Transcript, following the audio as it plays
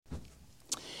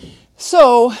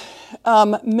So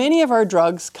many of our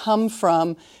drugs come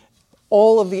from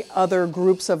all of the other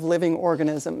groups of living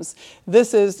organisms.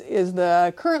 This is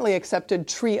the currently accepted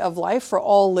tree of life for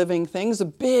all living things, a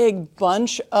big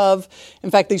bunch of,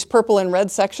 in fact, these purple and red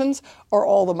sections are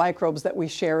all the microbes that we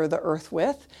share the earth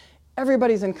with.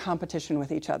 Everybody's in competition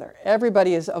with each other.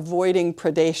 Everybody is avoiding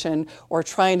predation or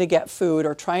trying to get food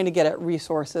or trying to get at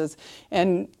resources.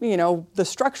 And, you know, the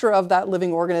structure of that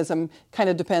living organism kind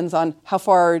of depends on how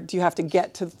far do you have to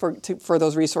get for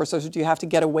those resources, or do you have to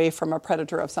get away from a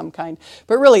predator of some kind.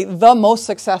 But really, the most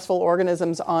successful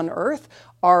organisms on Earth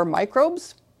are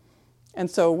microbes. And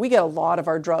so we get a lot of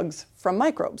our drugs from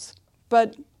microbes.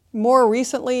 But more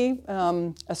recently,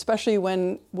 especially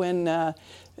when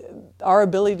our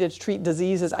ability to treat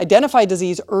diseases, identify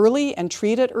disease early and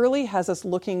treat it early, has us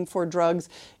looking for drugs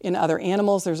in other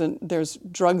animals. There's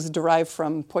drugs derived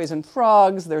from poison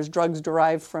frogs. There's drugs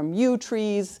derived from yew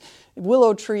trees,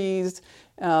 willow trees.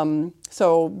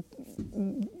 So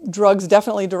drugs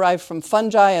definitely derived from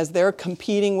fungi as they're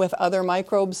competing with other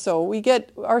microbes. So we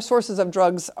get, our sources of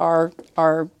drugs are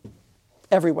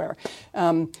everywhere.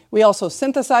 We also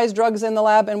synthesize drugs in the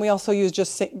lab, and we also use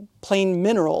just plain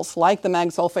minerals like the mag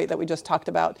sulfate that we just talked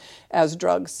about as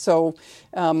drugs. So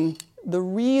the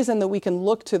reason that we can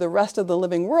look to the rest of the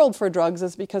living world for drugs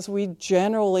is because we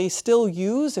generally still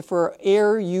use, if we're have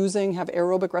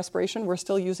aerobic respiration, we're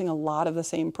still using a lot of the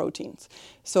same proteins.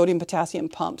 Sodium, potassium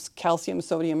pumps, calcium,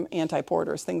 sodium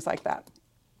antiporters, things like that.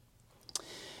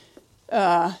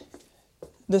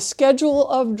 The schedule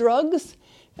of drugs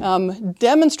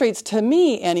demonstrates to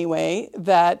me anyway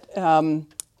that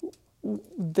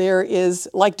there is,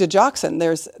 like digoxin,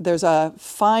 there's a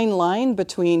fine line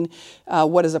between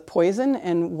what is a poison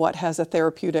and what has a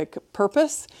therapeutic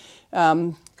purpose.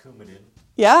 Coumadin.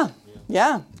 Yeah.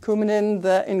 Coumadin,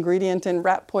 the ingredient in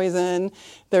rat poison.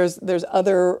 There's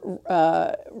other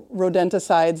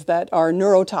rodenticides that are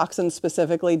neurotoxins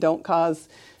specifically, don't cause.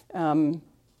 And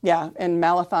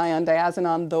malathion,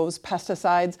 diazinon, those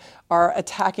pesticides are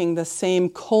attacking the same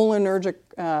cholinergic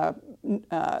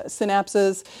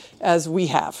synapses as we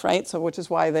have, right? So, which is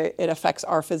why it affects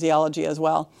our physiology as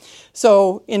well.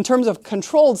 So, in terms of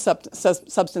controlled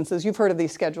substances, you've heard of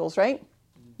these schedules, right?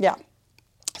 Yeah.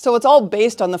 So it's all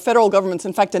based on the federal government's,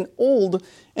 in fact, an old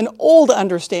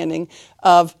understanding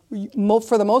of,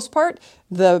 for the most part,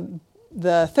 the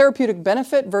therapeutic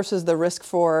benefit versus the risk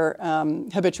for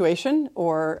habituation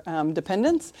or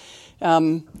dependence.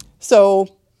 So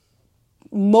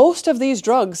most of these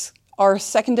drugs are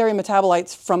secondary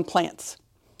metabolites from plants.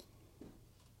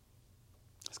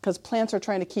 It's because plants are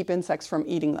trying to keep insects from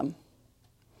eating them.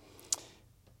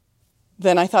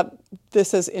 Then I thought,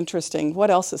 this is interesting. What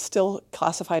else is still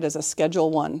classified as a Schedule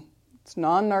 1? It's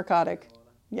non-narcotic.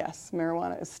 Yes,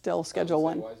 marijuana is still Schedule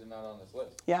 1. Why is it not on this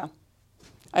list? Yeah.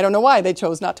 I don't know why they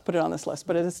chose not to put it on this list,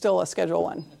 but it is still a Schedule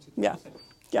 1. Yeah.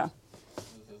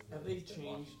 Have they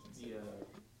changed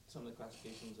some of the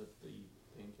classifications of the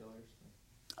painkillers?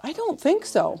 I don't think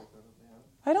so.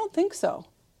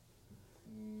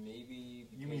 Maybe.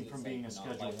 You mean from being a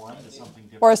Schedule 1 to something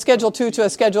different? Or a Schedule 2 to a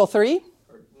Schedule 3?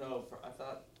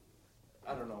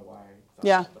 I don't know why.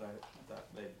 Yeah. But I thought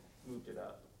they moved it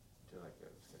up to like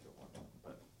a Schedule 1.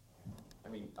 But I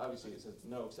mean, obviously it says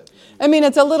no except. I mean,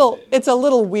 it's a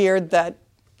little weird that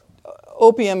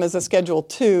opium is a Schedule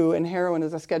 2 and heroin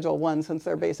is a Schedule 1 since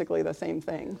they're basically the same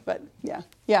thing. But yeah.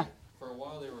 For a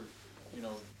while they were,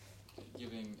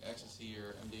 giving ecstasy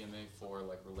or MDMA for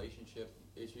like relationship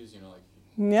issues,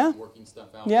 like working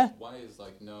stuff out. Yeah. Why is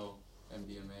like no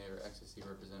MDMA or ecstasy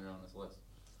represented on this list?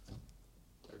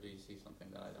 Or do you see something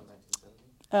that I don't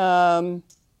know?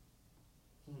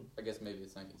 I guess maybe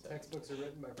it's 1970. Textbooks are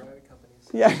written by private companies.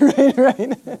 Yeah,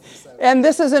 right. And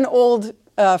this is an old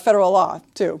federal law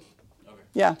too. Okay.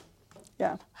 Yeah.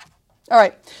 All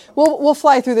right, we'll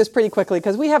fly through this pretty quickly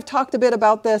because we have talked a bit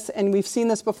about this and we've seen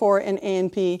this before in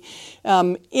A&P.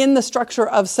 In the structure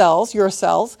of cells, your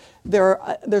cells,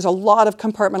 there's a lot of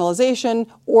compartmentalization,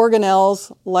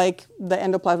 organelles like the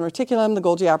endoplasmic reticulum, the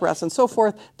Golgi apparatus, and so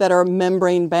forth that are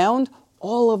membrane bound.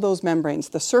 All of those membranes,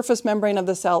 the surface membrane of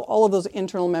the cell, all of those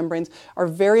internal membranes are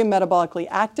very metabolically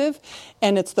active,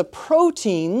 and it's the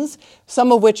proteins,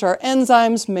 some of which are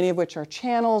enzymes, many of which are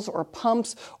channels or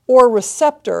pumps or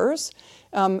receptors,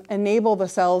 enable the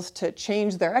cells to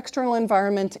change their external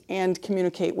environment and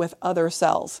communicate with other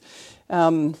cells.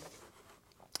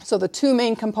 So the two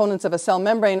main components of a cell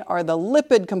membrane are the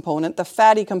lipid component, the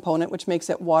fatty component, which makes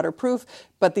it waterproof,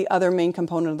 but the other main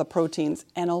component are the proteins.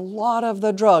 And a lot of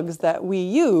the drugs that we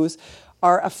use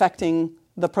are affecting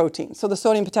the protein. So the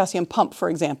sodium potassium pump, for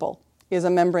example, is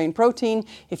a membrane protein.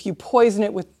 If you poison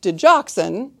it with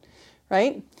digoxin,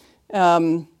 right?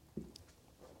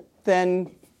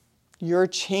 Then you're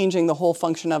changing the whole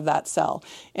function of that cell.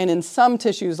 And in some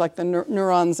tissues, like the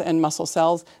neurons and muscle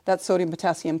cells, that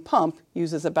sodium-potassium pump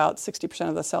uses about 60%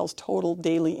 of the cell's total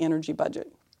daily energy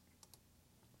budget.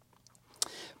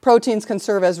 Proteins can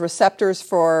serve as receptors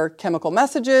for chemical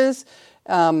messages,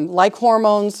 like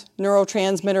hormones,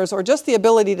 neurotransmitters, or just the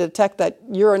ability to detect that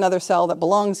you're another cell that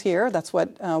belongs here. That's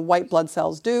what white blood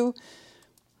cells do.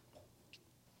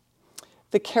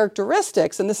 The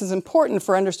characteristics, and this is important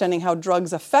for understanding how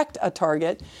drugs affect a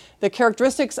target, the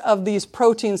characteristics of these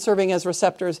proteins serving as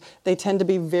receptors, they tend to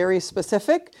be very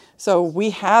specific. So we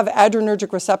have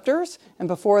adrenergic receptors, and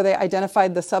before they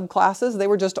identified the subclasses, they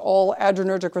were just all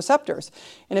adrenergic receptors.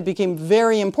 And it became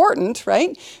very important,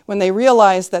 right, when they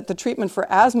realized that the treatment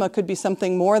for asthma could be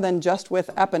something more than just with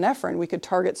epinephrine. We could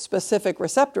target specific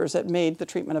receptors that made the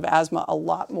treatment of asthma a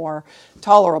lot more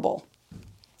tolerable.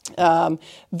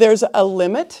 There's a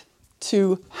limit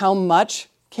to how much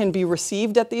can be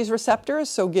received at these receptors,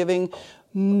 so giving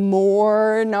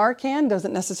more Narcan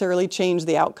doesn't necessarily change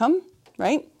the outcome,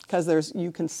 right? Because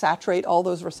you can saturate all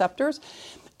those receptors.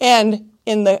 And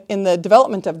in the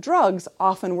development of drugs,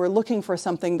 often we're looking for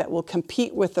something that will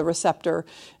compete with the receptor,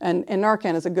 and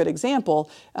Narcan is a good example,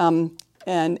 and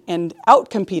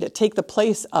outcompete it, take the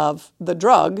place of the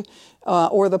drug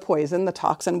or the poison, the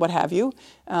toxin, what have you,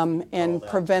 and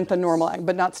prevent the normal,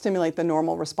 but not stimulate the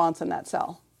normal response in that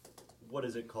cell. What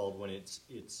is it called when it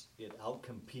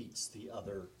outcompetes the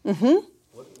other? Mm-hmm.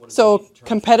 What does So it mean?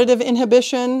 competitive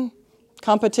inhibition,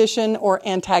 competition, or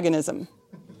antagonism.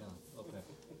 Yeah, okay.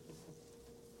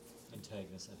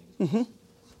 Antagonist, I think. Mm-hmm.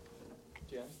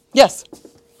 Jen? Yes.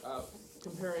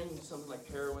 Comparing something like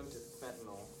heroin to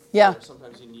fentanyl, Yeah. where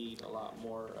sometimes you need a lot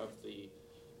more of the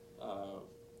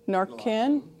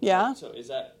Narcan. Yeah. So is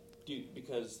that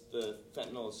because the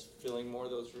fentanyl is filling more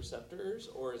of those receptors,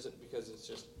 or is it because it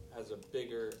just has a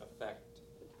bigger effect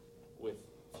with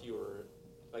fewer,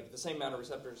 like the same amount of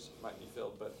receptors might be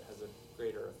filled, but has a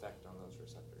greater effect on those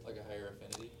receptors? Like a higher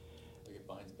affinity? Like it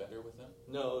binds better with them?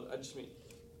 No, I just mean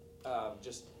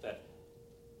just that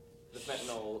the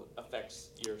fentanyl affects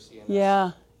your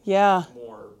CNS Yeah.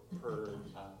 more per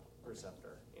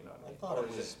receptor. You know what I mean? I thought Or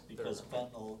it is was because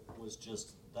fentanyl was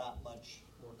just that much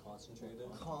More concentrated.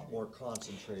 more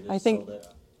concentrated, I think- so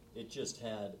that it just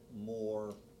had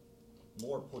more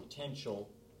potential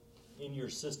in your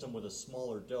system with a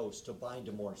smaller dose to bind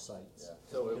to more sites. Yeah.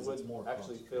 So it because it's would more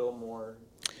actually concentrated. fill more.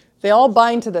 They all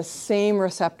bind to the same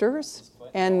receptors,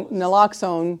 and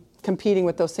naloxone competing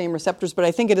with those same receptors, but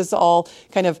I think it is all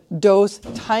kind of dose,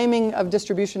 timing of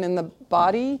distribution in the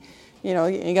body. You know,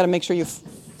 you got to make sure you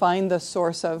find the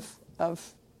source of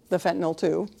the fentanyl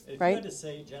too, If you right? had to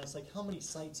say, Janice, like how many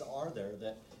sites are there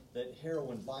that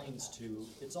heroin binds to?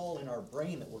 It's all in our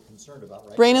brain that we're concerned about,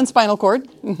 right? Brain and spinal cord.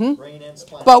 Hmm. Brain and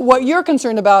spinal But what cord. you're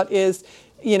concerned about is,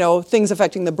 you know, things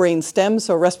affecting the brain stem,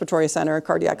 so respiratory center,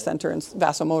 cardiac center, and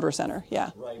vasomotor center.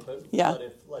 Yeah. Right, but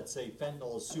if, let's say,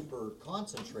 fentanyl is super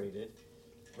concentrated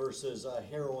versus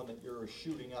heroin that you're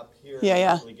shooting up here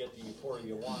Yeah. to really get the euphoria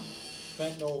you want,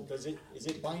 fentanyl, is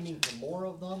it binding to more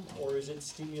of them, or is it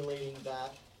stimulating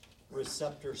that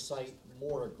receptor site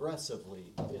more aggressively?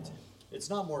 It's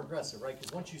not more aggressive, right?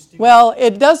 Because once you stimulate... Well,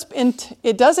 it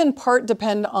does in part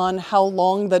depend on how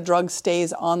long the drug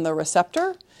stays on the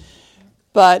receptor.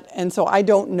 And so I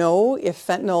don't know if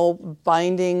fentanyl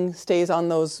binding stays on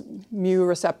those mu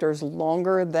receptors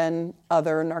longer than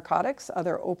other narcotics,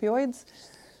 other opioids.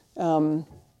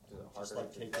 Just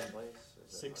like taking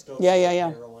 6 doses Yeah.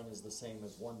 of heroin is the same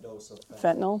as 1 dose of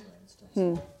Fentanyl? for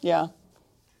instance.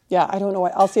 Yeah, I don't know.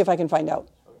 I'll see if I can find out.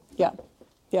 Yeah,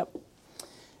 yep.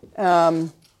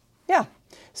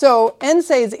 So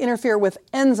NSAIDs interfere with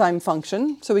enzyme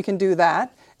function, so we can do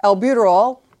that.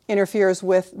 Albuterol interferes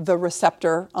with the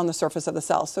receptor on the surface of the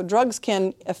cell. So drugs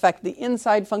can affect the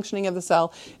inside functioning of the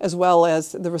cell as well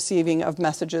as the receiving of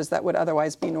messages that would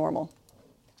otherwise be normal.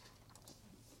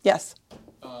 Yes?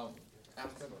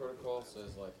 Aspirin protocol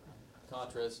says like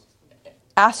contrast.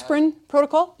 Aspirin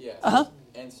protocol? Yeah. Uh-huh.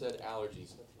 NSAID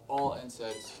allergies. All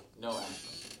NSAIDs, no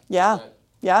aspirin. Yeah, Right?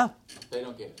 yeah, They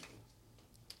don't get it.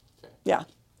 Okay, yeah,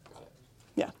 got it.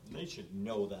 yeah. They should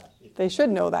know that. They should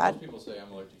know that. Most people say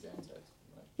I'm allergic to NSAIDs.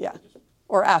 Right? Yeah. They just-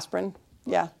 Or aspirin.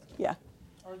 Yeah.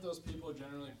 Aren't those people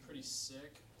generally pretty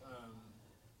sick?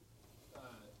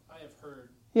 I have heard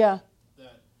Yeah.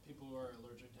 that people who are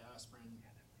allergic to aspirin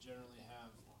generally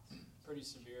have pretty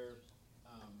severe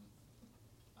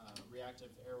reactive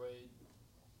airway,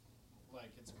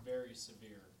 like it's very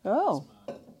severe. Oh.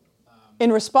 asthma.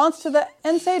 In response to the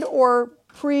NSAID or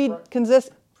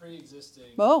pre-consist?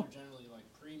 Pre-existing, Oh. they're generally like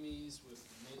preemies with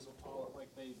nasal polyps.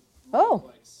 they Oh. look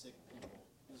like sick people,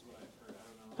 is what I've heard. I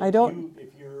don't know. I don't.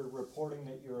 If you're reporting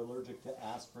that you're allergic to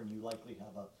aspirin, you likely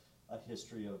have a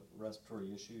history of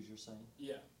respiratory issues, you're saying?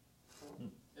 Yeah.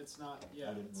 It's not,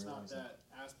 I didn't it's not realize that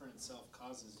aspirin itself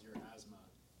causes your asthma.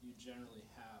 You generally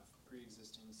have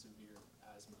pre-existing severe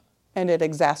asthma, And it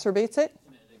exacerbates it?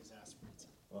 and it exacerbates it.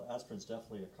 Well, aspirin's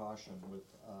definitely a caution with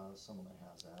someone that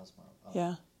has asthma.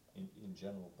 Yeah. In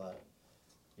general, but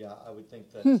yeah, I would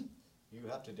think that you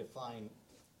have to define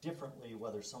differently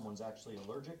whether someone's actually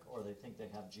allergic or they think they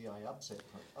have GI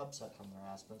upset from their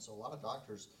aspirin. So a lot of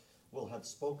doctors will have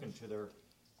spoken to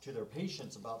their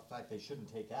patients about the fact they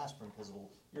shouldn't take aspirin because it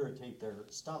will irritate their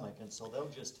stomach, and so they'll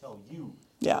just tell you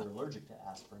Yeah. they're allergic to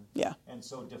aspirin. Yeah. And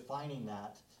so defining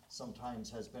that sometimes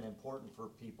has been important for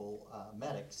people,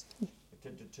 medics,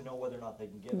 to know whether or not they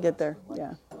can Get there, aspirin.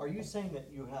 yeah. Are you saying that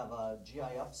you have a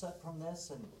GI upset from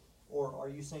this, or are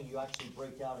you saying you actually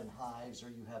break out in hives or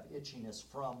you have itchiness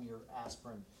from your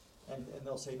aspirin? And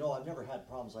they'll say, no, I've never had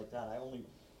problems like that. I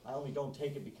only don't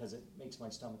take it because it makes my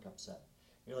stomach upset.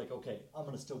 You're like, okay, I'm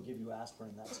going to still give you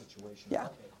aspirin in that situation. Yeah.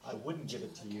 I wouldn't give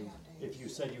it to you if you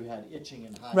said you had itching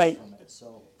and hives Right. from it.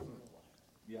 So,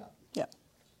 yeah, Yeah.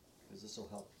 because this will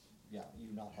help, you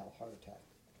not have a heart attack.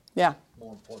 Yeah.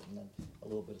 More important than a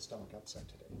little bit of stomach upset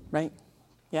today. Right.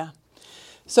 Yeah.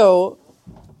 So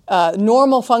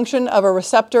normal function of a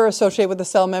receptor associated with the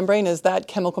cell membrane is that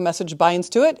chemical message binds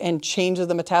to it and changes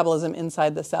the metabolism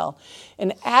inside the cell.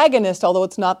 An agonist, although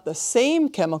it's not the same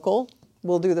chemical,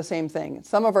 will do the same thing.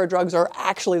 Some of our drugs are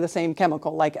actually the same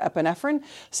chemical, like epinephrine.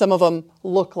 Some of them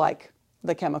look like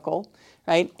the chemical,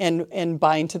 right, and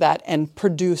bind to that and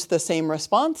produce the same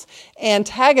response.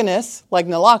 Antagonists, like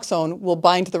naloxone, will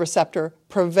bind to the receptor,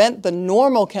 prevent the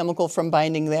normal chemical from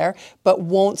binding there, but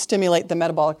won't stimulate the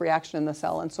metabolic reaction in the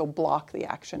cell, and so block the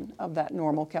action of that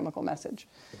normal chemical message.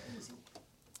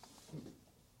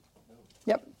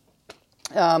 Yep.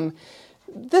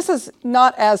 This is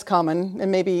not as common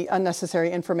and maybe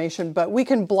unnecessary information, but we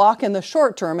can block in the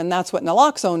short term, and that's what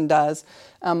naloxone does.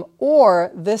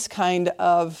 Or this kind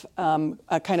of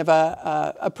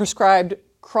a prescribed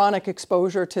chronic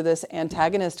exposure to this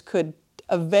antagonist could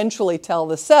eventually tell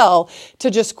the cell to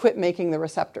just quit making the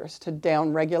receptors, to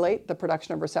downregulate the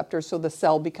production of receptors so the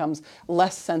cell becomes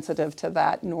less sensitive to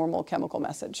that normal chemical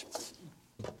message.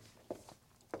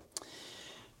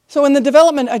 So in the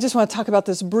development, I just want to talk about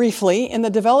this briefly. In the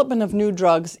development of new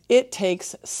drugs, it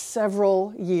takes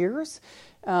several years.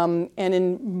 And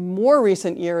in more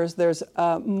recent years, there's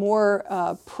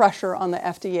more pressure on the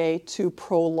FDA to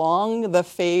prolong the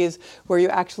phase where you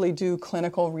actually do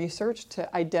clinical research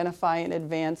to identify and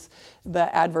advance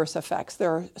the adverse effects. There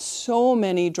are so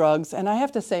many drugs, and I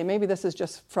have to say, maybe this is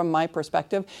just from my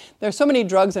perspective, there are so many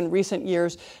drugs in recent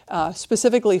years,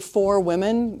 specifically for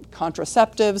women,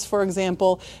 contraceptives, for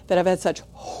example, that have had such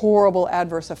horrible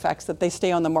adverse effects that they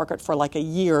stay on the market for like a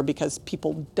year because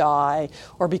people die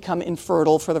or become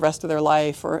infertile for the rest of their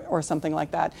life or something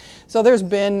like that. So there's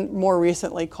been more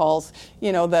recently calls,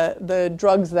 the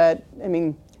drugs that,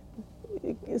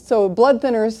 so blood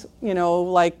thinners,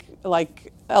 like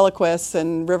Eliquis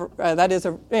and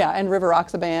and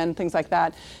rivaroxaban, things like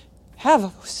that,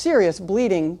 have serious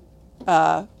bleeding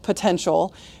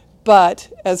potential.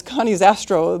 But as Connie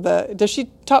Zastro, does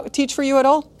she teach for you at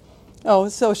all? Oh,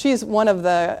 so she's one of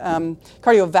the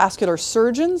cardiovascular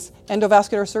surgeons,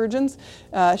 endovascular surgeons.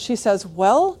 She says,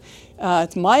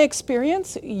 it's my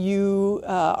experience, you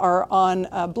are on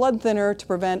a blood thinner to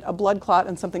prevent a blood clot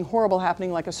and something horrible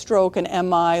happening like a stroke, an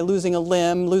MI, losing a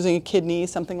limb, losing a kidney,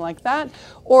 something like that.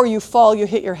 Or you fall, you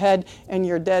hit your head, and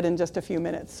you're dead in just a few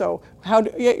minutes. So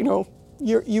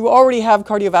you already have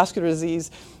cardiovascular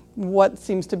disease. What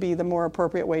seems to be the more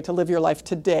appropriate way to live your life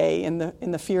today in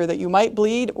the fear that you might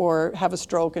bleed or have a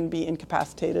stroke and be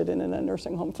incapacitated and in a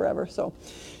nursing home forever. So,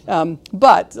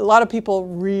 but a lot of people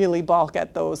really balk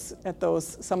at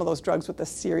some of those drugs with the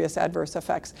serious adverse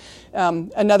effects.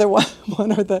 Another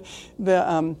one are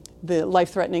the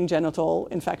life-threatening genital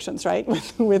infections, right?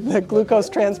 with the glucose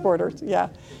transporters. Yeah.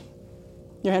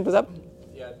 Your hand was up?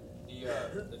 Yeah,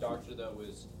 the doctor that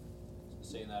was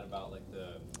saying that about like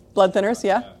the blood thinners,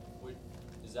 yeah.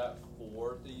 Is that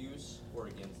for the use or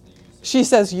against the use? She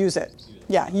says use it.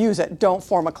 Yeah, use it. Don't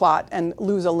form a clot and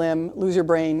lose a limb, lose your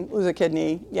brain, lose a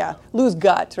kidney. Yeah, lose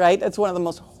gut, right? That's one of the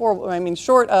most horrible,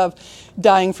 short of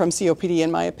dying from COPD,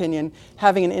 in my opinion,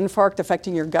 having an infarct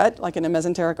affecting your gut, like in a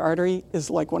mesenteric artery, is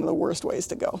like one of the worst ways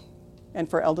to go. And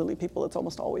for elderly people, it's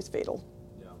almost always fatal.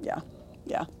 Yeah.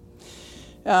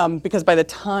 Because by the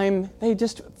time they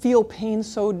just feel pain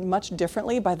so much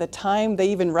differently, by the time they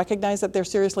even recognize that they're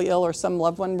seriously ill or some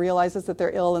loved one realizes that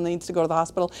they're ill and they need to go to the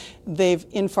hospital, they've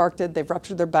infarcted, they've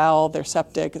ruptured their bowel, they're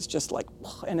septic. It's just like,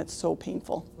 and it's so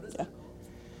painful. Yeah.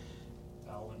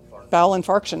 Bowel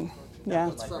infarction.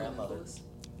 Yeah. My grandmother's.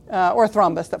 Or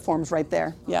thrombus that forms right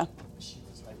there. Yeah. She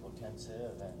was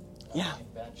hypotensive and Yeah. in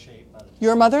bad shape.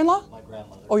 Your mother-in-law? My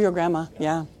grandmother. Oh, your grandma.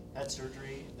 Yeah. Had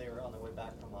surgery. They were on their way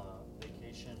back from a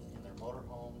vacation in their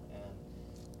motorhome and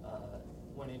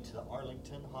went into the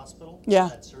Arlington Hospital. Yeah.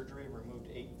 Had surgery, removed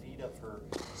 8 feet of her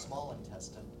small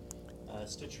intestine,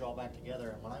 stitched it all back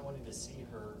together. And when I went in to see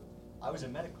her, I was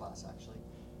in medic class actually.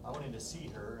 I went in to see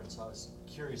her, and so I was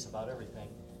curious about everything.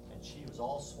 And she was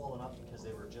all swollen up because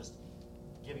they were just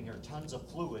giving her tons of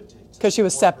fluid to 'Cause she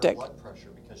was support her septic. blood pressure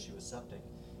because she was septic,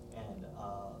 and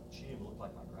she didn't look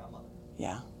like my grandmother.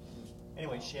 Yeah.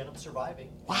 Anyway, she ended up surviving.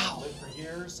 Wow. And lived for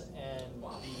years, and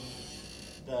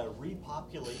the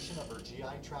repopulation of her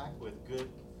GI tract with good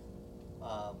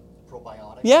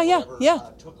probiotics Yeah, or yeah, whatever, yeah.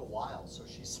 Took a while, so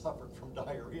she suffered from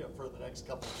diarrhea for the next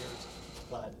couple of years,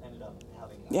 but ended up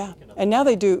having. Yeah. And now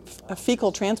they do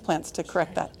fecal transplants to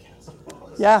correct that.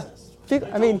 Yeah.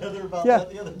 I mean, Heather about yeah. that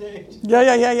the other day.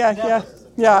 Yeah.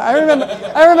 Yeah, I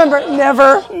remember,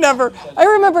 never. I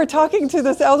remember talking to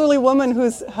this elderly woman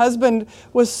whose husband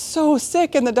was so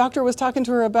sick, and the doctor was talking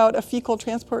to her about a fecal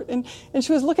transport, and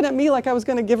she was looking at me like I was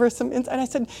going to give her some insight. And I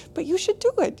said, but you should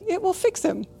do it. It will fix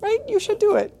him, right? You should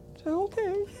do it. I said,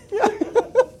 okay. Yeah.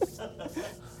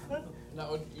 That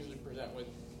would usually present with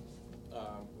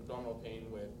abdominal pain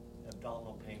with.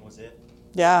 Abdominal pain was it.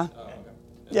 Yeah. Okay.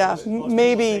 Yeah, Most people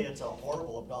maybe. say it's a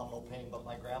horrible abdominal pain, but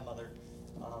my grandmother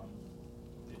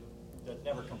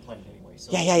never complained anyway.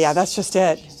 So Yeah. That's just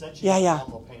it. She said she Yeah. had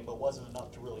abdominal pain, but wasn't enough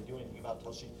to really do anything about it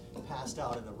until she passed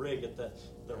out in the rig at the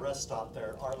rest stop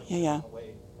there, Arlington, Yeah. on the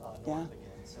way north Yeah. again.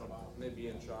 So, Maybe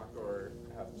in shock or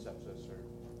have sepsis or.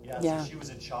 Yeah. So she was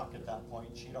in shock at that point.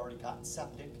 She'd already gotten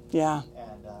septic Yeah.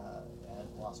 and had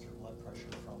lost her blood pressure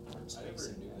from her I never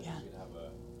spacing. knew that Yeah. you could have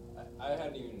I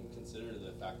hadn't even considered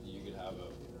the fact that you could have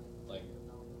an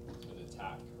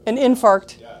attack. An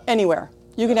infarct Yeah. anywhere.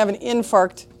 You can have an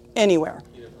infarct anywhere.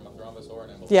 Either from a thrombus or an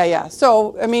embolism. Yeah.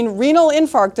 So, I mean, renal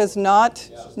infarct is not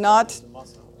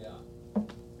Yeah.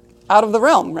 out of the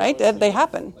realm, right? They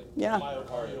happen. Yeah.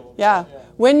 Myocardial. Yeah.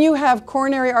 When you have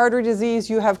coronary artery disease,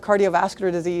 you have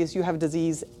cardiovascular disease, you have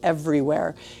disease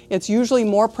everywhere. It's usually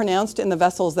more pronounced in the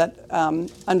vessels that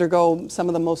undergo some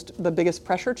of the biggest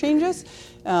pressure changes.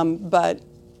 But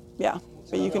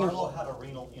you can. Arlo had a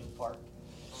renal infarct,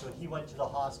 so he went to the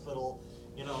hospital.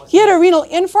 He had a renal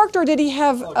infarct, or did he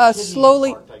have kidney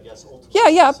slowly? infarct, I guess,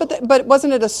 ultimately. Yeah, So- but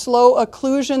wasn't it a slow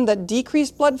occlusion that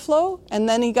decreased blood flow, and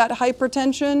then he got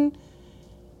hypertension?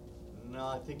 No,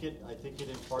 I think it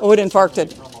infarcted. Oh, it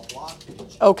infarcted. From a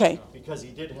blockage. Okay, Because he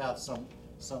did have some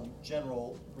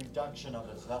general reduction of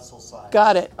his vessel size.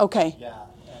 got it. Okay, Yeah.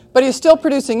 And but he's still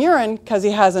producing urine because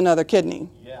he has another kidney.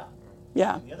 yeah.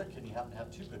 Yeah, And the other kidney happened to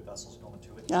have 2 good vessels going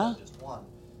to it, Yeah. not just one.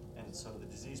 And so the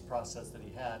disease process that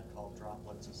he had, called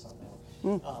droplets or something,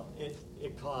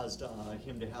 it caused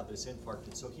him to have this infarct.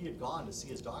 And so he had gone to see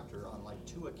his doctor on like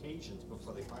 2 occasions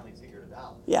before they finally figured it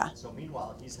out. Yeah. So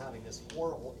meanwhile, he's having this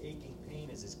horrible aching pain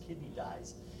as his kidney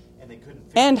dies, and they couldn't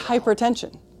figure and it out.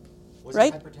 hypertension. Was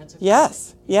Right? it hypertensive?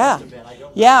 Yes. It Yeah. must have been. I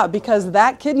don't Yeah, remember. because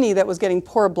that kidney that was getting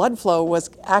poor blood flow was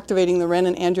activating the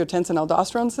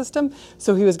renin-angiotensin-aldosterone system,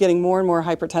 so he was getting more and more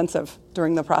hypertensive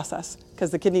during the process because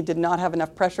the kidney did not have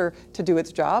enough pressure to do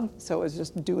its job, so it was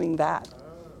just doing that.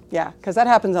 Yeah, because that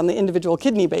happens on the individual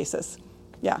kidney basis.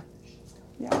 Yeah.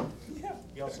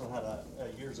 He also had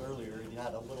years earlier, he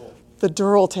had a little The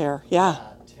dural tear. Yeah.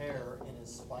 tear in his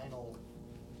spinal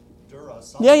dura.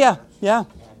 Yeah.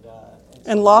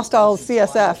 And so lost he all dumped his spinal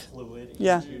CSF. fluid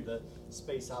Yeah. into the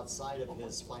space outside of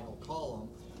his spinal column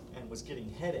and was getting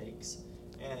headaches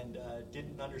and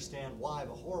didn't understand why,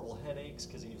 but horrible headaches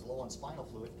because he was low on spinal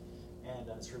fluid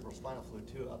and cerebral spinal fluid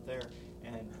too up there.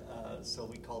 And so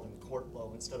we called him Court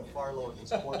Low instead of Farlow. It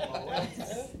was Court Low.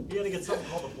 He had to get something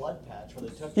called a blood patch where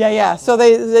they took. Yeah. So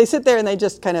they sit there and they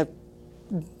just kind of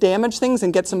damage things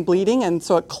and get some bleeding, and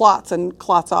so it clots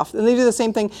off. And they do the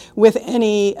same thing with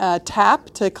any tap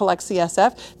to collect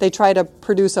CSF. They try to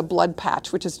produce a blood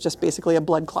patch, which is just basically a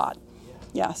blood clot.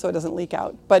 Yeah, so it doesn't leak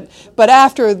out. But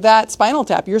after that spinal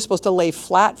tap, you're supposed to lay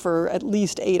flat for at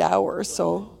least 8 hours.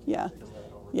 So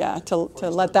to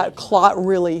let that clot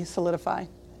really solidify.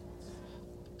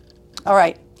 All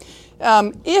right.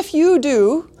 If you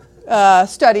do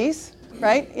studies,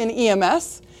 right, in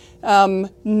EMS,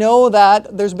 know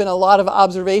that there's been a lot of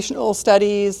observational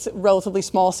studies, relatively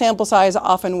small sample size,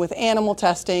 often with animal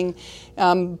testing.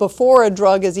 Before a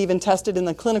drug is even tested in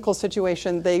the clinical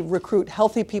situation, they recruit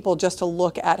healthy people just to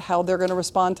look at how they're going to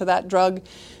respond to that drug.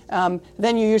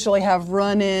 Then you usually have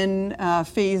run-in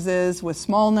phases with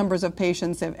small numbers of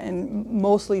patients and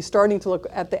mostly starting to look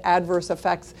at the adverse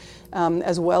effects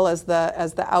as well as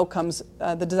the outcomes,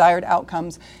 the desired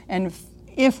outcomes. And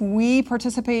if we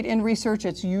participate in research,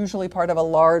 it's usually part of a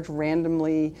large,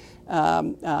 randomly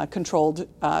controlled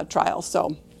trial.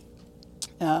 So,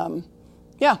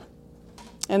 yeah.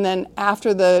 And then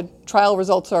after the trial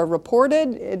results are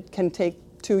reported, it can take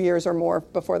 2 years or more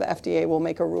before the FDA will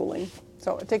make a ruling.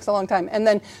 So it takes a long time. And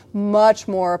then much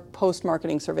more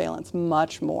post-marketing surveillance,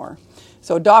 much more.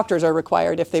 So doctors are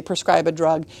required, if they prescribe a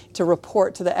drug, to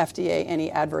report to the FDA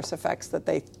any adverse effects that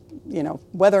they,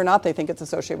 whether or not they think it's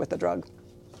associated with the drug.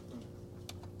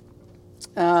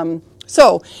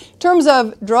 So in terms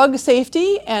of drug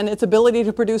safety and its ability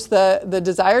to produce the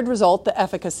desired result, the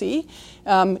efficacy,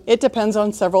 it depends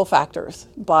on several factors.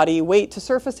 Body weight to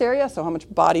surface area, so how much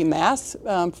body mass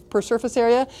per surface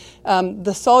area.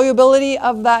 The solubility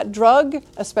of that drug,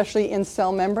 especially in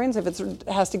cell membranes, if it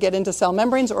has to get into cell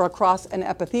membranes or across an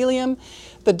epithelium.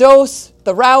 The dose,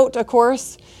 the route, of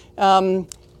course.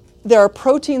 There are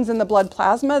proteins in the blood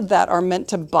plasma that are meant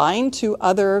to bind to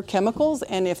other chemicals,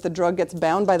 and if the drug gets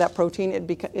bound by that protein,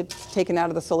 it's taken out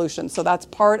of the solution. So that's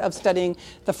part of studying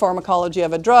the pharmacology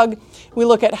of a drug. We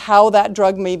look at how that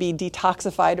drug may be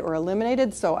detoxified or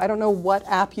eliminated. So I don't know what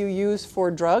app you use for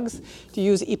drugs. Do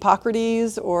you use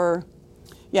Hippocrates or...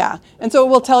 Yeah, and so it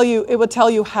will tell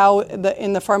you how,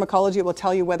 in the pharmacology, it will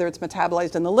tell you whether it's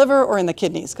metabolized in the liver or in the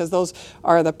kidneys, because those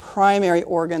are the primary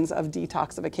organs of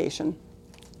detoxification.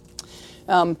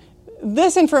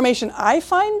 This information I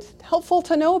find helpful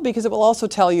to know because it will also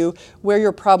tell you where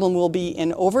your problem will be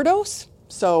in overdose.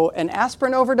 So an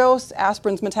aspirin overdose,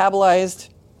 aspirin's metabolized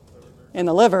in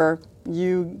the liver,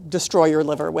 you destroy your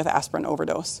liver with aspirin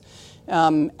overdose.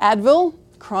 Advil,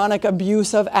 chronic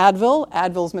abuse of Advil,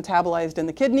 Advil's metabolized in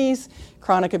the kidneys,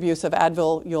 chronic abuse of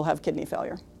Advil, you'll have kidney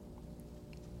failure.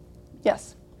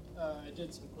 Yes? I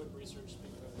did some quick research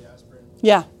speaking of the aspirin.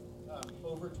 Yeah.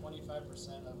 Over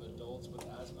 25% of adults with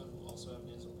asthma who also have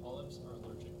nasal polyps are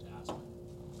allergic to aspirin.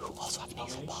 Who also have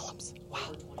nasal polyps? Wow.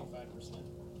 Over 25%.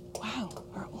 Wow,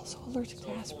 are also allergic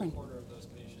to aspirin. A quarter of those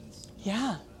patients.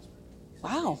 Yeah.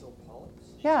 Wow.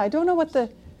 Yeah, I don't know what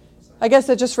I guess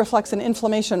it just reflects an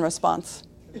inflammation response.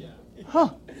 Yeah.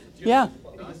 Huh. Yeah.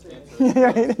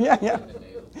 Yeah.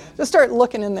 Just start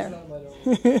looking in there.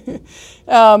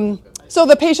 So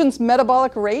the patient's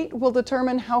metabolic rate will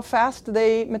determine how fast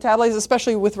they metabolize,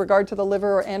 especially with regard to the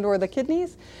liver or the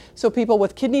kidneys. So people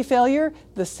with kidney failure,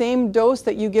 the same dose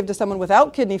that you give to someone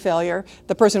without kidney failure,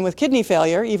 the person with kidney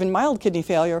failure, even mild kidney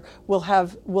failure,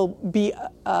 will be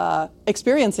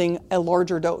experiencing a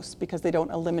larger dose because they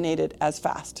don't eliminate it as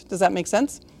fast. Does that make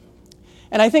sense?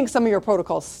 And I think some of your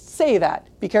protocols say that.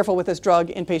 Be careful with this drug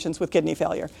in patients with kidney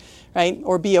failure, right?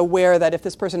 Or be aware that if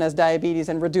this person has diabetes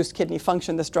and reduced kidney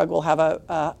function, this drug will have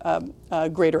a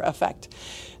greater effect.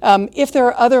 If there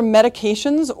are other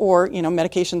medications, or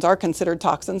medications are considered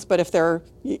toxins, but if there are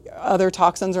other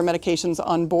toxins or medications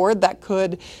on board that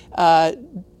could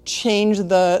change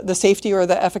the safety or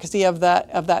the efficacy of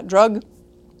that drug,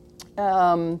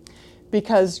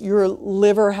 because your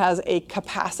liver has a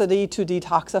capacity to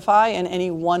detoxify in any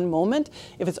one moment.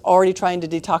 If it's already trying to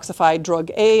detoxify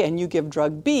drug A and you give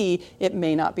drug B, it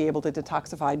may not be able to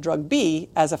detoxify drug B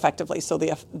as effectively. So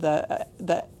the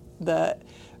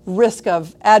risk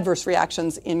of adverse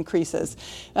reactions increases.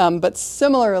 But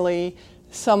similarly,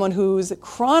 someone who's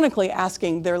chronically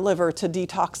asking their liver to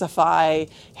detoxify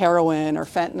heroin or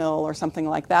fentanyl or something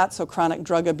like that, so chronic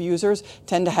drug abusers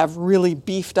tend to have really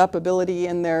beefed up ability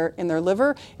in their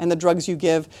liver, and the drugs you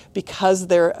give, because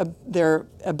their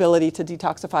ability to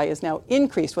detoxify is now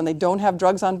increased when they don't have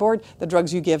drugs on board, the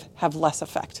drugs you give have less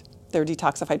effect. They're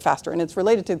detoxified faster. And it's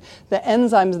related to the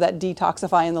enzymes that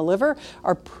detoxify in the liver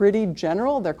are pretty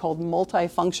general. They're called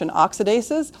multifunction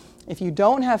oxidases. If you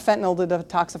don't have fentanyl to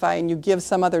detoxify and you give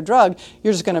some other drug,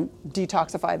 you're just going to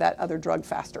detoxify that other drug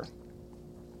faster.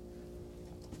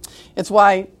 It's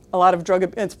why a lot of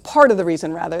it's part of the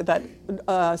reason, rather,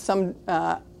 that some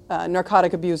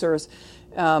narcotic abusers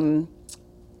have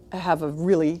a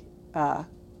really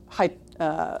high,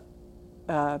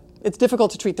 it's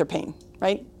difficult to treat their pain,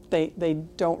 right? They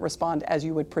don't respond as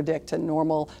you would predict to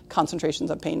normal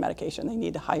concentrations of pain medication. They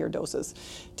need higher doses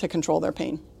to control their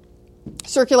pain.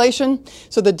 Circulation,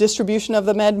 so the distribution of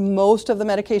the med, most of the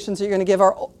medications that you're going to give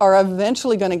are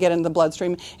eventually going to get into the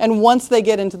bloodstream. And once they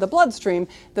get into the bloodstream,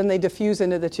 then they diffuse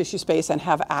into the tissue space and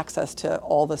have access to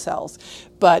all the cells.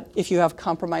 But if you have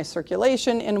compromised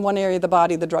circulation in one area of the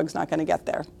body, the drug's not going to get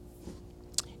there.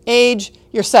 Age,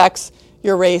 your sex,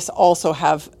 your race also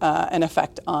have an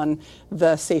effect on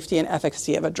the safety and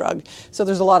efficacy of a drug. So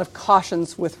there's a lot of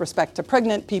cautions with respect to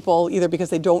pregnant people, either because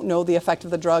they don't know the effect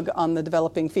of the drug on the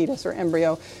developing fetus or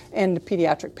embryo, and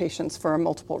pediatric patients for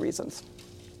multiple reasons.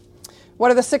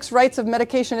 What are the 6 rights of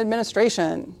medication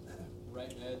administration?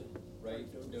 Right med,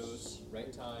 right dose,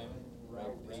 right time,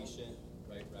 right patient,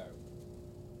 right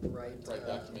route. Right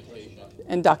documentation.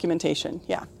 And documentation,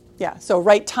 yeah. Yeah, so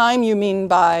right time you mean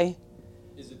by?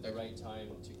 Is it the right time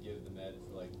to give the med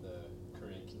for like the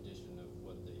current condition of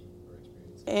what they were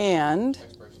experiencing? And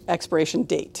expiration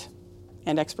date.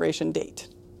 And expiration date.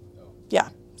 Oh. Yeah,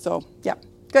 so, yeah,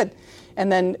 good.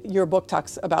 And then your book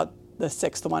talks about the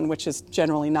 6th one, which is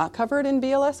generally not covered in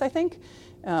BLS, I think,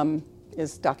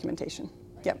 is documentation.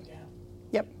 Yep.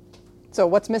 Yep. So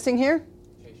what's missing here?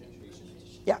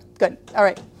 Yeah, good. All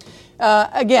right.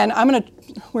 Again, I'm going to,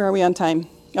 where are we on time?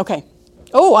 Okay.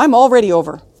 Oh, I'm already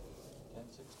over.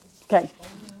 Okay.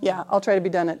 Yeah, I'll try to be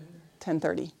done at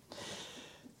 10:30.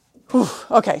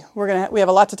 Okay, we have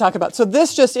a lot to talk about. So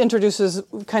this just introduces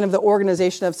kind of the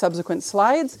organization of subsequent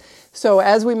slides. So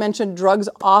as we mentioned, drugs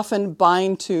often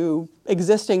bind to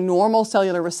existing normal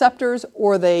cellular receptors,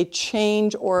 or they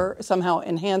change or somehow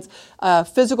enhance a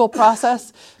physical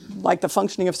process, like the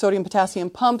functioning of sodium-potassium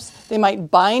pumps. They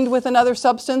might bind with another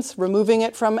substance, removing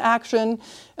it from action,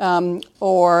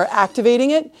 or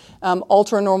activating it,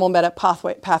 alter a normal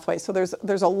pathway. So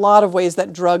there's a lot of ways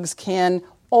that drugs can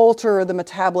alter the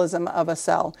metabolism of a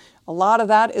cell. A lot of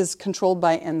that is controlled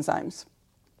by enzymes.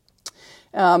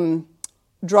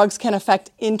 Drugs can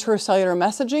affect intercellular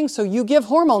messaging. So you give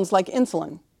hormones like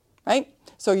insulin, right?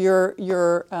 So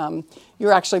you're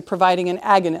actually providing an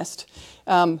agonist.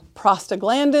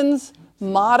 Prostaglandins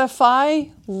modify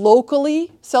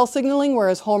locally cell signaling,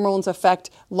 whereas hormones affect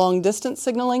long-distance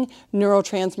signaling.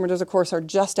 Neurotransmitters, of course, are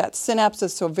just at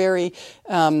synapses, so very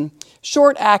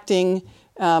short-acting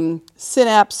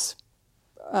synapse,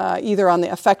 either on the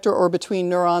effector or between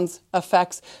neurons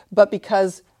effects, but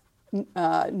because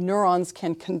neurons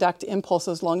can conduct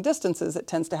impulses long distances, it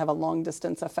tends to have a long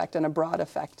distance effect and a broad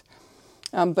effect.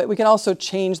 But we can also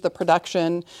change the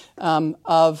production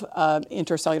of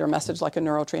intercellular message like a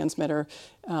neurotransmitter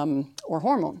or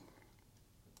hormone.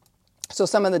 So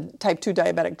some of the type 2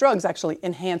 diabetic drugs actually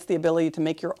enhance the ability to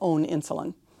make your own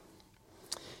insulin.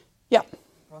 Yeah?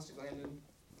 Prostaglandin,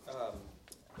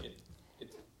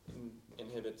 it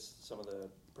inhibits some of the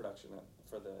production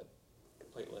for the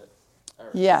platelet.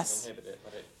 Or Yes. Inhibit it,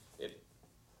 but it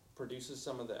produces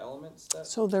some of the elements that...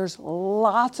 So there's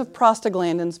lots of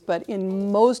prostaglandins, but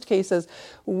in most cases,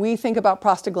 we think about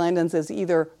prostaglandins as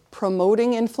either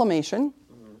promoting inflammation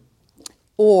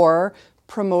or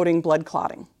promoting blood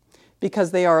clotting,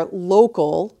 because they are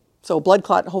local. So blood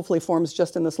clot hopefully forms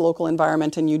just in this local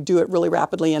environment, and you do it really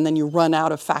rapidly, and then you run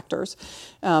out of factors.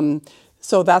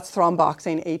 So that's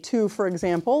thromboxane A2, for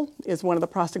example, is one of the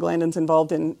prostaglandins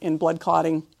involved in blood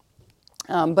clotting.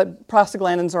 But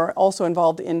prostaglandins are also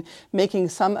involved in making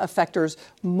some effectors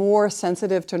more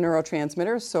sensitive to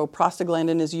neurotransmitters. So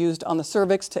prostaglandin is used on the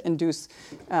cervix to induce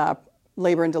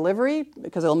labor and delivery,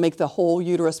 because it'll make the whole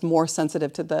uterus more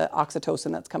sensitive to the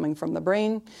oxytocin that's coming from the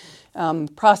brain.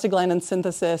 Prostaglandin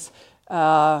synthesis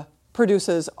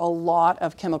produces a lot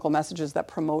of chemical messages that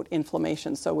promote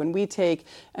inflammation. So when we take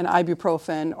an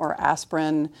ibuprofen or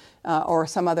aspirin or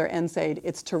some other NSAID,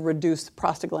 it's to reduce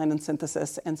prostaglandin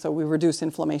synthesis, and so we reduce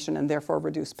inflammation and therefore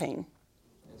reduce pain.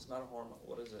 It's not a hormone.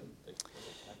 What is it?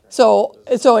 So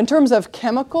in terms of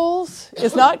chemicals,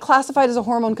 it's not classified as a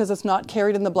hormone because it's not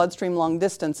carried in the bloodstream long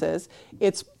distances.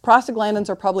 Prostaglandins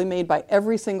are probably made by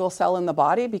every single cell in the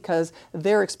body because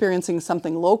they're experiencing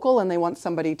something local and they want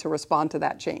somebody to respond to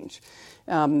that change.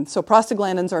 So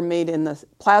prostaglandins are made in the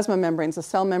plasma membranes, the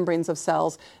cell membranes of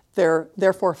cells. They're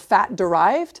therefore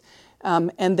fat-derived,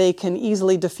 and they can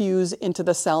easily diffuse into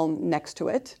the cell next to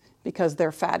it because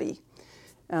they're fatty.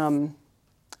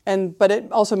 But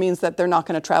it also means that they're not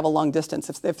going to travel long distance.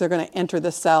 If they're going to enter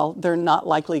the cell, they're not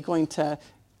likely going to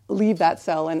leave that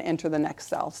cell and enter the next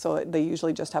cell. So they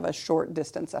usually just have a short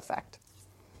distance effect.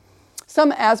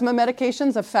 Some asthma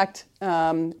medications affect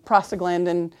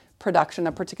prostaglandin production,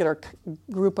 a particular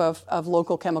group of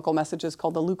local chemical messages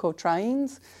called the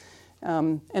leukotrienes.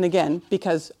 And again,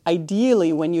 because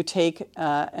ideally when you take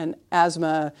an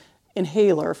asthma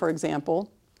inhaler, for example,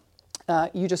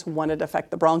 you just want it to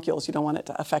affect the bronchioles. You don't want it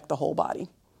to affect the whole body.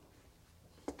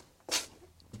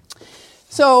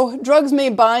 So drugs may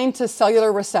bind to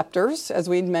cellular receptors, as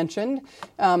we'd mentioned.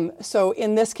 So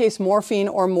in this case, morphine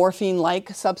or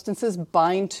morphine-like substances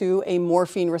bind to a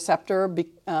morphine receptor,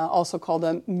 also called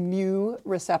a mu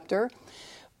receptor.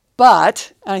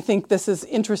 But, and I think this is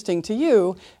interesting to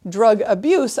you, drug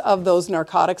abuse of those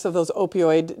narcotics, of those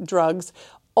opioid drugs,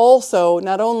 also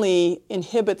not only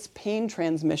inhibits pain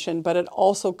transmission, but it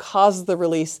also causes the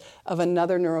release of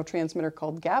another neurotransmitter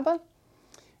called GABA.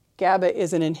 GABA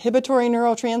is an inhibitory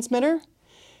neurotransmitter,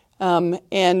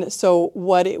 and so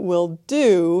what it will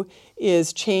do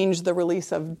is change the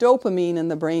release of dopamine in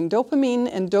the brain. Dopamine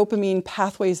and dopamine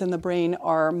pathways in the brain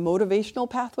are motivational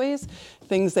pathways,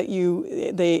 things that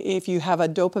if you have a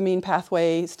dopamine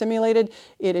pathway stimulated,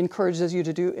 it encourages you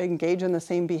to engage in the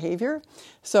same behavior.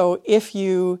 So if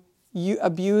you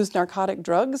abuse narcotic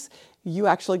drugs, you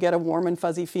actually get a warm and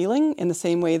fuzzy feeling in the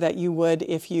same way that you would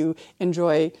if you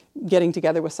enjoy getting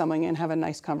together with someone and have a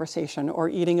nice conversation, or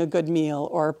eating a good meal,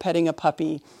 or petting a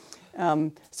puppy.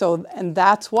 And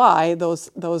that's why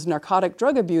those narcotic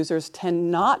drug abusers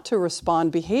tend not to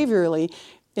respond behaviorally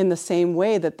in the same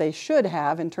way that they should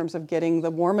have in terms of getting the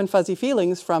warm and fuzzy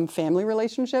feelings from family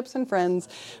relationships and friends,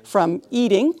 from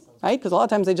eating, right? Because a lot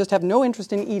of times they just have no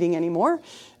interest in eating anymore.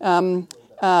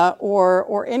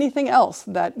 Or anything else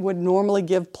that would normally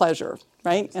give pleasure,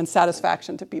 right, and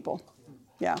satisfaction to people.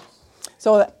 Yeah.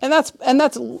 So and that's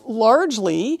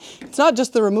largely, it's not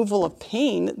just the removal of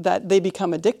pain that they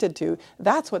become addicted to.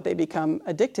 That's what they become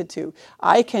addicted to.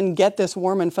 I can get this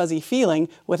warm and fuzzy feeling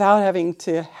without having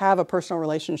to have a personal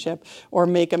relationship or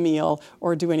make a meal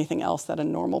or do anything else that a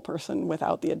normal person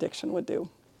without the addiction would do.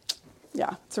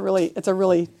 Yeah, it's a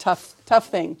really tough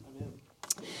thing.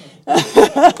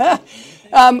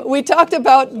 We talked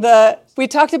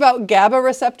about GABA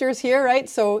receptors here, right?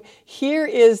 So here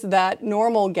is that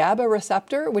normal GABA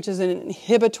receptor, which is an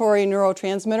inhibitory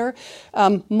neurotransmitter.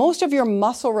 Most of your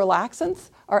muscle relaxants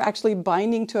are actually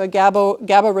binding to a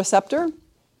GABA receptor,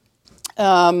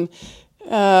 like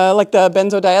the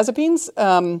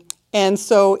benzodiazepines. And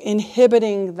so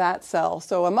inhibiting that cell.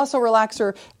 So a muscle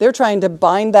relaxer, they're trying to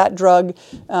bind that drug,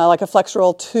 like a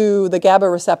Flexeril, to the GABA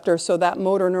receptor so that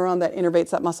motor neuron that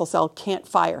innervates that muscle cell can't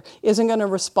fire, isn't going to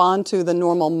respond to the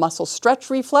normal muscle stretch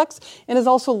reflex, and is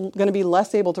also going to be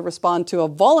less able to respond to a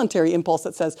voluntary impulse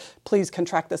that says, please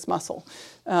contract this muscle.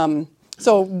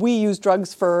 So we use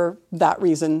drugs for that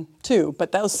reason too.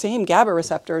 But those same GABA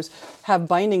receptors have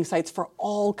binding sites for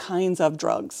all kinds of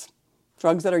drugs.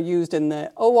 Drugs that are used in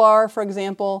the OR, for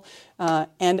example,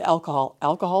 and alcohol.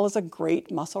 Alcohol is a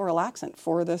great muscle relaxant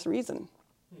for this reason.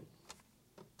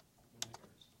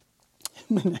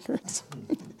 My neck hurts.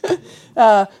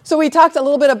 So we talked a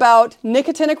little bit about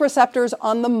nicotinic receptors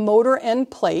on the motor end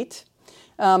plate.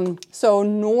 So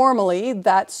normally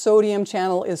that sodium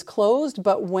channel is closed,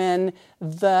 but when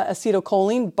the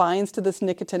acetylcholine binds to this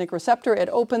nicotinic receptor, it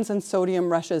opens and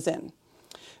sodium rushes in.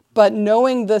 But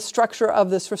knowing the structure of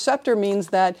this receptor means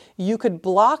that you could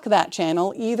block that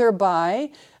channel either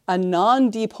by a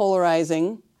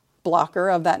non-depolarizing blocker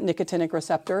of that nicotinic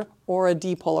receptor or a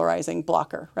depolarizing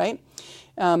blocker, right?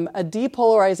 A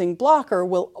depolarizing blocker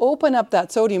will open up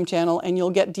that sodium channel and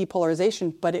you'll get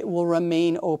depolarization, but it will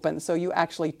remain open. So you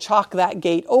actually chalk that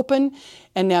gate open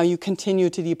and now you continue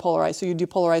to depolarize. So you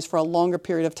depolarize for a longer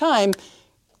period of time,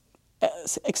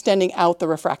 extending out the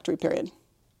refractory period.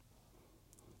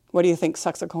 What do you think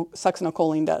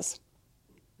succinylcholine does?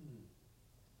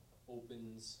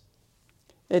 Opens.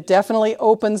 It definitely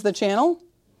opens the channel.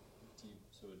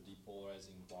 So a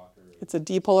depolarizing blocker. It's a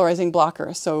depolarizing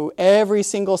blocker. So every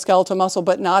single skeletal muscle,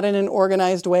 but not in an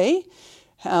organized way.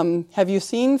 Have you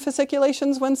seen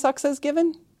fasciculations when Sux is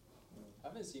given? I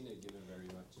haven't seen it given very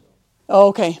much. So. Oh,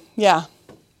 okay. Yeah.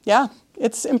 Yeah.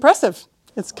 It's impressive.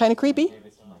 It's kind of creepy.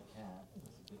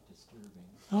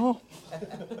 Oh.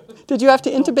 Did you have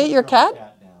to intubate your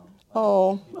cat?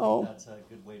 Oh. That's a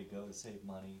good way to go to save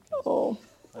money. Oh.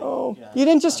 You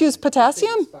didn't just use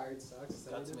potassium? Expired sucks.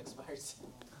 Got some expired.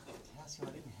 Potassium,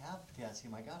 I didn't have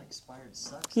potassium. I got expired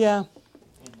sucks Yeah.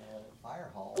 in the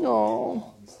fire hall.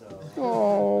 Oh. So,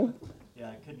 Oh. yeah,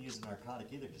 I couldn't use a narcotic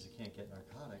either because you can't get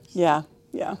narcotics. Yeah.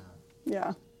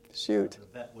 Shoot. The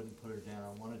vet wouldn't put her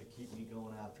down, wanted to keep me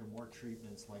going after more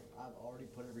treatments. Like, I've already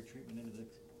put every treatment into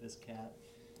this cat.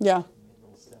 Yeah.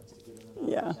 Little steps to get in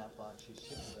and out of the cat box. She's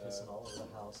shitting pissing all over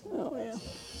the house. Oh, yeah.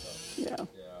 Yeah.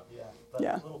 Yeah, but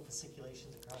Yeah. little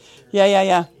fasciculations across here.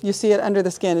 Yeah. You see it under the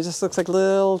skin. It just looks like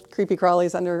little creepy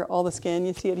crawlies under all the skin.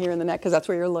 You see it here in the neck because that's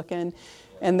where you're looking.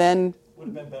 And then... Would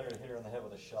have been better to hit her in the head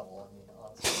with a shovel. I mean,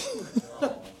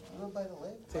 honestly. By the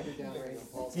leg. Take her down right in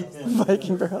Paul's house.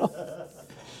 Viking barrel.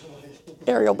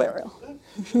 Aerial burial.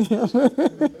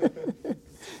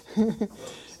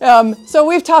 So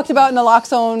we've talked about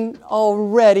naloxone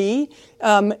already.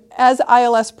 As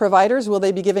ILS providers, will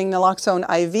they be giving naloxone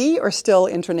IV or still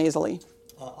intranasally?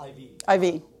 IV.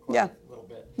 IV, yeah. A little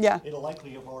bit. Yeah. It'll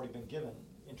likely have already been given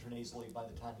intranasally by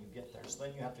the time you get there. So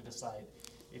then you have to decide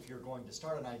if you're going to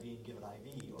start an IV and give an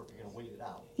IV or if you're going to wait it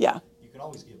out. Yeah. You can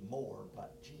always give more,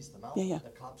 but geez, the amount Yeah.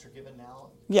 that cops are giving now.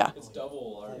 Yeah. It's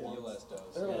double our ELS dose.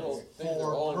 They're a little,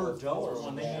 Four per dose.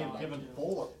 When they may have given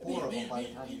Four of them by the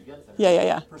time you get there.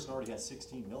 Yeah. The person already has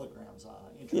 16 milligrams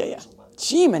intranasal. Yeah. by the time.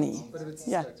 Jiminy. But if it's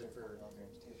Yeah. suspected for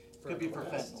Could be for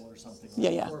arrest, fentanyl or something.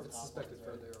 Yeah, yeah. or if it's suspected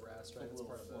for the arrest, right? It's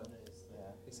part of the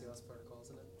ACLS protocol,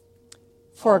 isn't it?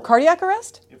 For a cardiac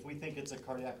arrest? If we think it's a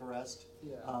cardiac arrest,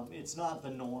 Yeah. it's not the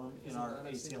norm in our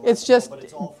ACLS. It's just but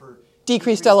it's all for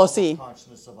decreased level of LOC.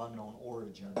 consciousness of unknown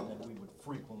origin, and then we would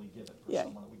frequently give it for Yeah.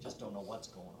 someone that we just don't know what's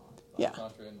going on. Yeah.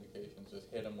 contraindications, just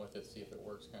hit them with it, see if it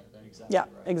works kind of thing. Exactly. Yeah, right.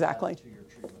 exactly. Add it to your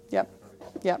treatment. Yep.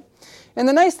 Yep. And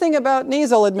the nice thing about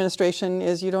nasal administration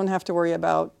is you don't have to worry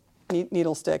about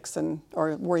needle sticks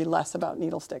or worry less about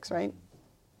needle sticks, right?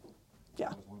 Yeah.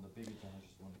 That was one of the big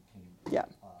advantages when it came Yeah.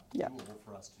 Yeah. doable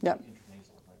for us to Yeah. do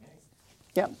intranasal. Like, hey,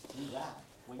 Yep. do that,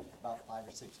 wait about 5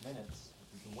 or 6 minutes.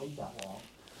 If you can wait that long,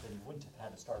 then you wouldn't have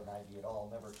had to start an IV at all,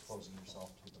 never exposing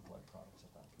yourself to the blood products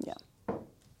of that. Yeah.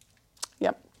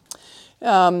 Yep.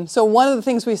 So one of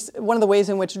the ways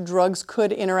in which drugs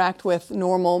could interact with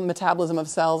normal metabolism of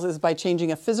cells is by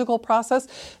changing a physical process.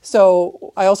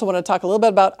 So I also want to talk a little bit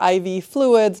about IV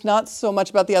fluids, not so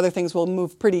much about the other things. We'll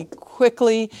move pretty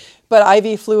quickly, but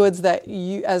IV fluids that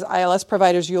you, as ILS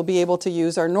providers, you'll be able to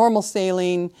use are normal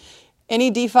saline,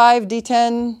 any D5,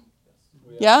 D10,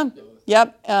 yeah,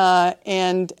 yep,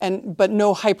 but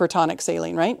no hypertonic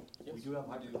saline, right? We do have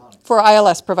hypertonic. For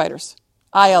ILS providers,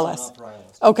 ILS. Not for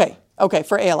ILS. Okay,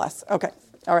 for ALS. Okay,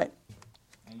 all right.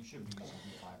 And you should be using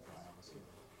D5 for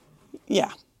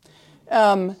ILS.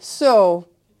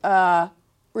 Yeah.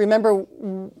 Remember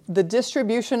the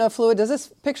distribution of fluid. Does this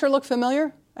picture look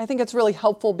familiar? I think it's really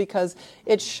helpful because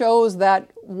it shows that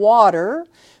water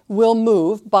will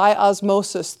move by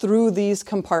osmosis through these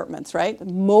compartments, right?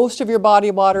 Most of your body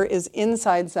water is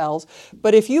inside cells,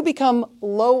 but if you become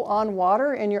low on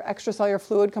water in your extracellular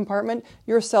fluid compartment,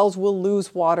 your cells will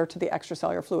lose water to the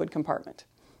extracellular fluid compartment,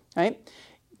 right?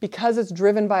 Because it's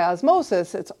driven by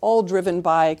osmosis, it's all driven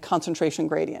by concentration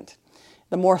gradient.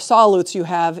 The more solutes you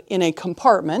have in a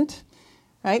compartment,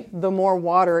 right, the more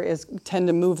water tend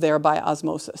to move there by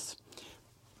osmosis.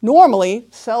 Normally,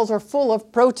 cells are full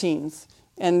of proteins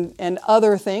and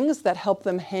other things that help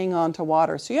them hang on to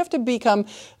water. So you have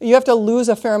to lose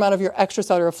a fair amount of your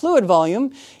extracellular fluid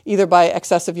volume, either by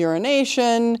excessive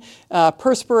urination,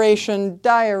 perspiration,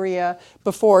 diarrhea,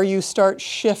 before you start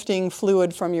shifting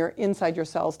fluid from inside your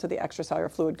cells to the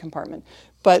extracellular fluid compartment.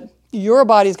 But your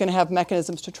body's going to have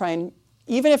mechanisms to try and,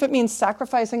 even if it means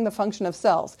sacrificing the function of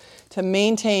cells, to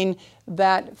maintain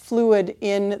that fluid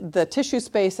in the tissue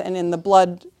space and in the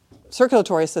blood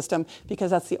circulatory system,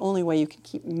 because that's the only way you can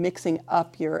keep mixing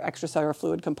up your extracellular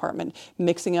fluid compartment,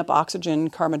 mixing up oxygen,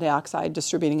 carbon dioxide,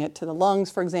 distributing it to the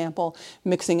lungs, for example,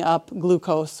 mixing up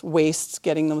glucose wastes,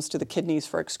 getting those to the kidneys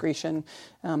for excretion,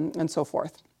 and so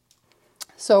forth.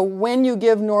 So when you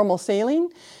give normal saline,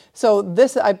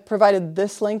 I provided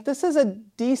this link. This is a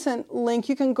decent link.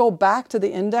 You can go back to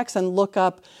the index and look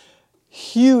up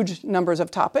huge numbers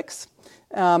of topics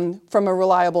from a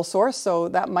reliable source, so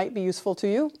that might be useful to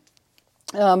you.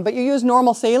 But you use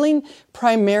normal saline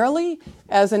primarily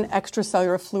as an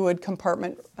extracellular fluid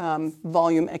compartment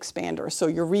volume expander. So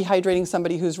you're rehydrating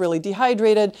somebody who's really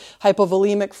dehydrated,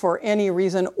 hypovolemic for any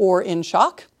reason, or in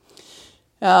shock.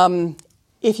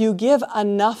 If you give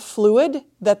enough fluid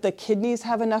that the kidneys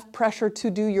have enough pressure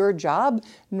to do your job,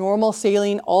 normal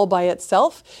saline all by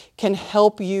itself can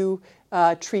help you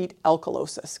treat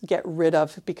alkalosis, get rid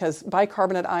of, because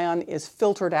bicarbonate ion is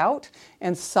filtered out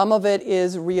and some of it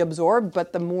is reabsorbed,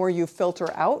 but the more you filter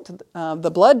out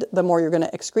the blood, the more you're going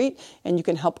to excrete, and you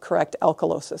can help correct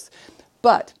alkalosis.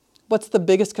 But what's the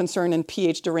biggest concern in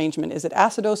pH derangement? Is it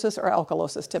acidosis or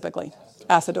alkalosis typically?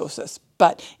 Acidosis.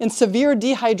 But in severe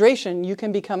dehydration, you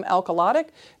can become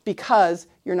alkalotic because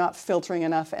you're not filtering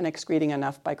enough and excreting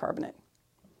enough bicarbonate.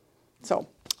 So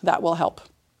that will help.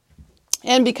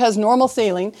 And because normal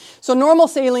saline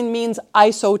means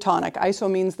isotonic. Iso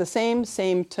means the same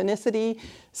tonicity,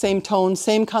 same tone,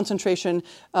 same concentration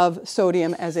of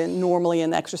sodium as normally in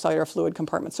the extracellular fluid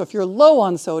compartment. So if you're low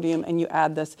on sodium and you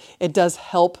add this, it does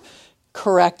help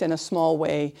correct in a small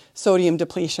way sodium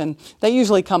depletion. That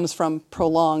usually comes from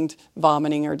prolonged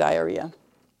vomiting or diarrhea.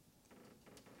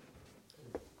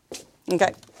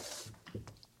 Okay.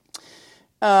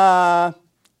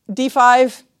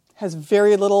 D5, has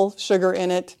very little sugar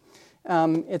in it.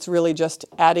 It's really just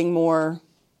adding more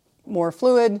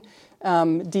fluid.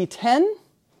 D10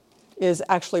 is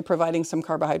actually providing some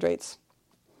carbohydrates.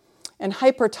 And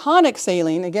hypertonic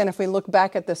saline, again, if we look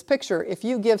back at this picture, if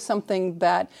you give something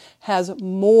that has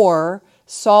more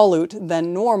solute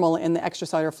than normal in the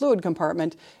extracellular fluid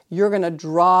compartment, you're going to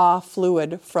draw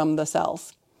fluid from the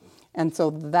cells. And so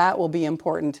that will be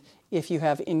important if you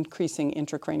have increasing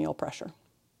intracranial pressure.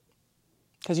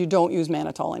 Because you don't use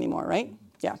mannitol anymore, right?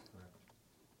 Yeah.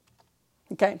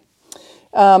 Okay.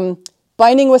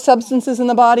 Binding with substances in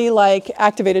the body like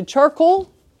activated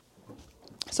charcoal.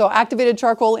 So activated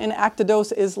charcoal in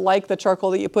actidose is like the charcoal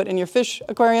that you put in your fish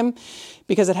aquarium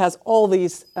because it has all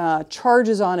these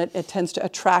charges on it. It tends to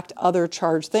attract other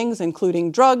charged things,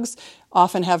 including drugs,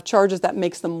 often have charges that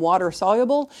makes them water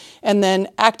soluble. And then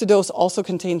actidose also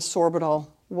contains sorbitol.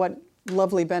 What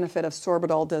lovely benefit of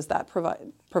sorbitol does that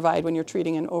provide when you're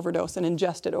treating an overdose, an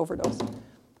ingested overdose?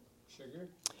 Sugar?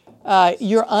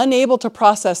 You're unable to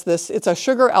process this. It's a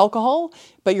sugar alcohol,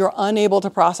 but you're unable to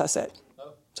process it.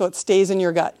 So it stays in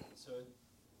your gut. So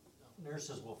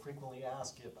Nurses will frequently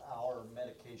ask if our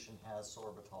medication has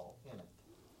sorbitol in it.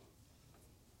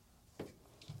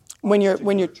 When you're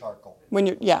Charcoal. when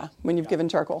you've given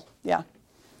charcoal. Yeah.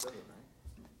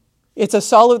 It's a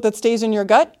solute that stays in your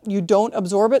gut. You don't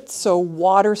absorb it, so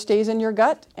water stays in your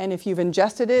gut. And if you've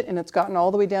ingested it and it's gotten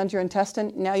all the way down to your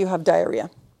intestine, now you have diarrhea.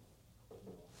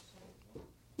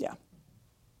 Yeah.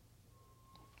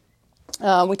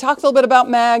 We talked a little bit about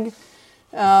mag.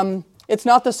 It's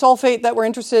not the sulfate that we're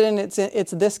interested in.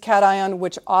 It's this cation,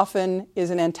 which often is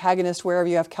an antagonist wherever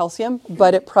you have calcium,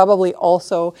 but it probably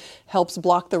also helps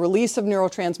block the release of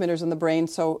neurotransmitters in the brain,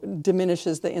 so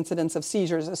diminishes the incidence of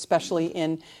seizures, especially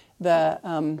in the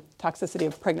toxicity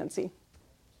of pregnancy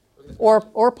or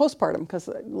postpartum, because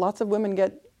lots of women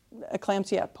get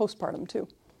eclampsia postpartum too.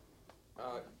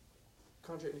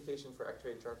 Contraindication for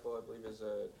activated charcoal, I believe, is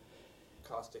a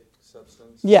caustic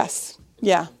substance. Yes.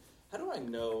 Yeah. How do I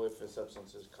know if a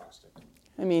substance is caustic?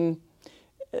 I mean,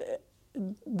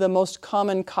 the most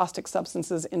common caustic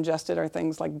substances ingested are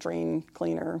things like drain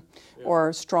cleaner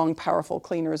or strong, powerful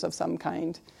cleaners of some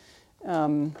kind.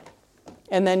 And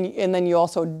then you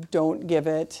also don't give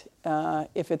it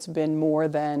if it's been more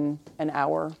than an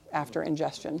hour after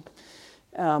ingestion.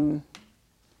 The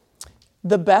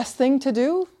best thing to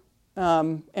do,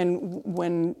 and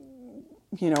when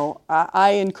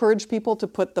I encourage people to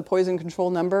put the poison control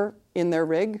number in their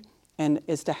rig, and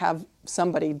is to have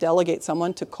somebody delegate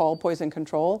someone to call poison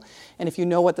control. And if you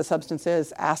know what the substance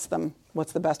is, ask them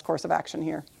what's the best course of action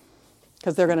here,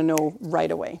 because they're going to know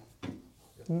right away,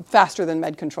 faster than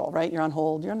med control. Right? You're on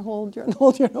hold. You're on hold. You're on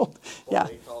hold. You're on hold. Yeah.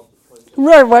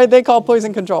 Right. They call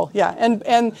poison control. Yeah.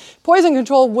 And poison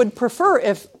control would prefer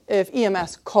if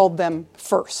EMS called them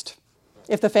first,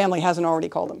 if the family hasn't already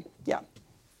called them. Yeah.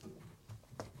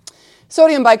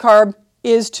 Sodium bicarb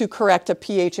is to correct a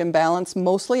pH imbalance.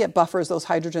 Mostly it buffers those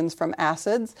hydrogens from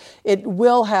acids. It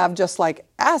will have, just like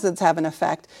acids have an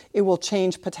effect, it will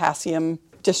change potassium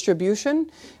distribution.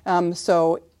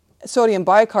 So sodium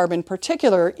bicarb in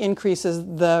particular increases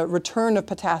the return of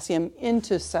potassium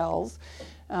into cells.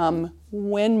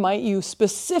 When might you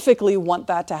specifically want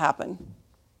that to happen?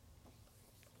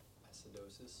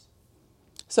 Acidosis.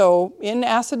 So in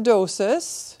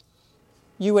acidosis,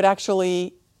 you would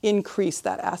actually increase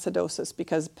that acidosis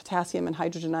because potassium and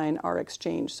hydrogen ion are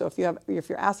exchanged. So if you're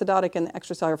acidotic in the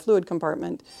extracellular fluid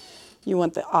compartment, you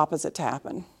want the opposite to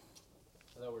happen.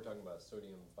 I thought we were talking about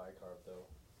sodium bicarb though.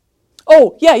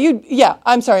 Oh, yeah,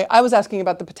 I'm sorry. I was asking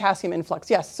about the potassium influx.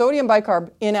 Yes, sodium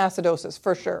bicarb in acidosis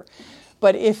for sure.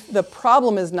 But if the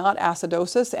problem is not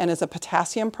acidosis and it's a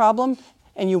potassium problem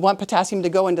and you want potassium to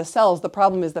go into cells, the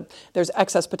problem is that there's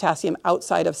excess potassium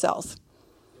outside of cells.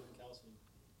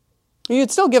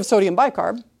 You'd still give sodium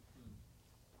bicarb.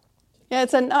 Yeah,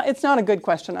 it's not a good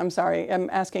question. I'm sorry. I'm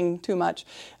asking too much.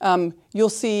 You'll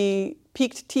see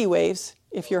peaked T waves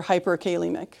if you're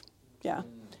hyperkalemic. Yeah.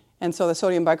 And so the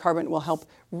sodium bicarbonate will help,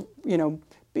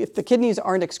 if the kidneys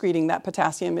aren't excreting that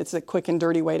potassium, it's a quick and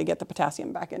dirty way to get the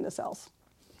potassium back into cells.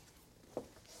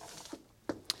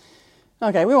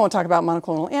 Okay, we won't talk about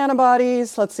monoclonal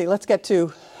antibodies. Let's see. Let's get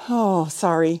to, what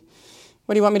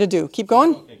do you want me to do? Keep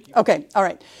going? Okay, all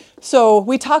right. So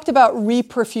we talked about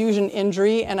reperfusion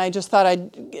injury, and I just thought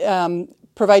I'd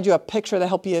provide you a picture to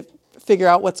help you figure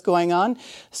out what's going on.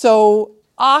 So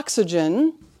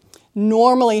oxygen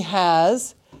normally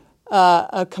has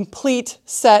a complete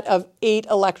set of 8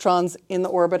 electrons in the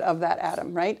orbit of that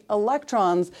atom, right?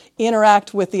 Electrons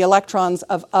interact with the electrons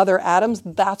of other atoms.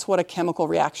 That's what a chemical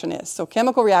reaction is. So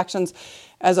chemical reactions,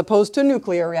 as opposed to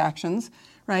nuclear reactions,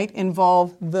 right,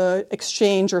 involve the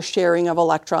exchange or sharing of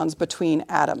electrons between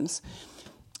atoms.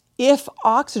 If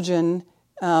oxygen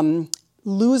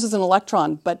loses an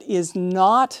electron but is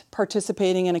not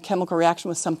participating in a chemical reaction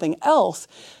with something else,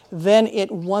 then it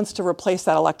wants to replace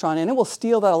that electron, and it will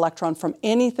steal that electron from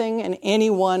anything and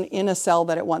anyone in a cell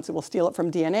that it wants. It will steal it from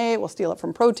DNA, it will steal it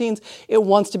from proteins. It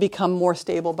wants to become more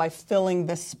stable by filling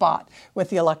this spot with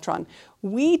the electron.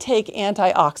 We take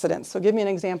antioxidants. So give me an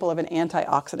example of an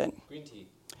antioxidant. Green tea.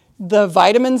 The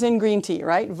vitamins in green tea,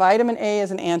 right? Vitamin A is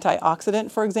an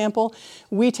antioxidant, for example.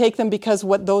 We take them because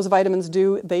what those vitamins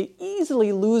do, they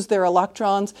easily lose their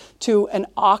electrons to an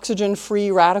oxygen-free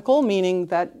radical, meaning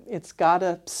that it's got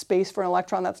a space for an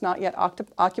electron that's not yet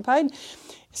occupied.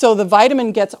 So the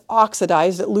vitamin gets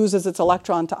oxidized, it loses its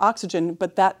electron to oxygen,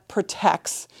 but that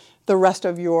protects the rest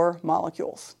of your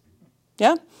molecules.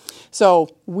 Yeah? So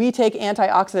we take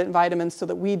antioxidant vitamins so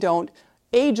that we don't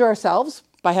age ourselves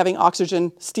by having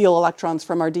oxygen steal electrons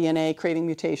from our DNA, creating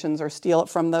mutations, or steal it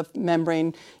from the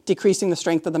membrane, decreasing the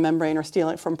strength of the membrane, or steal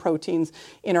it from proteins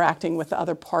interacting with the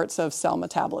other parts of cell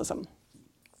metabolism.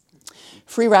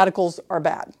 Free radicals are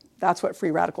bad. That's what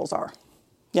free radicals are.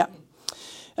 Yeah.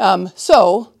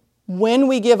 So when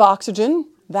we give oxygen,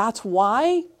 that's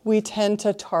why we tend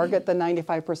to target the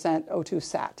 95% O2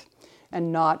 sat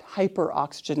and not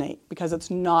hyperoxygenate, because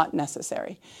it's not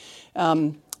necessary.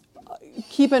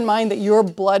 Keep in mind that your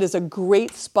blood is a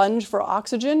great sponge for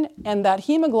oxygen, and that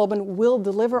hemoglobin will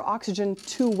deliver oxygen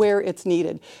to where it's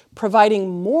needed.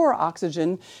 Providing more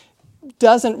oxygen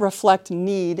doesn't reflect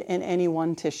need in any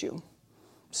one tissue.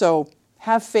 So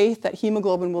have faith that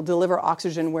hemoglobin will deliver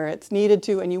oxygen where it's needed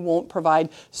to, and you won't provide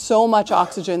so much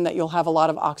oxygen that you'll have a lot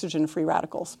of oxygen-free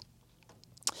radicals.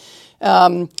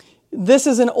 This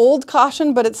is an old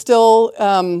caution, but it still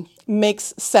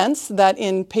makes sense that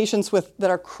in patients that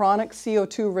are chronic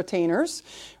CO2 retainers,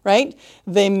 right,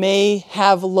 they may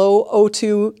have low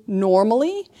O2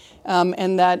 normally,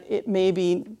 and that it may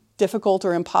be difficult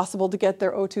or impossible to get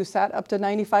their O2 sat up to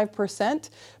 95%,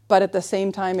 but at the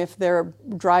same time, if their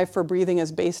drive for breathing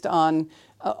is based on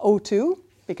O2,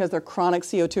 because they're chronic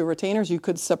CO2 retainers, you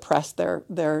could suppress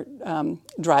their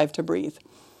drive to breathe.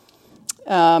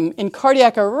 In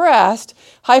cardiac arrest,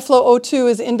 high flow O2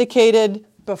 is indicated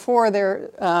before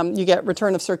you get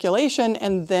return of circulation,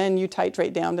 and then you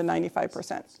titrate down to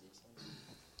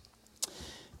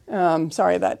 95%.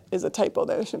 Sorry, that is a typo.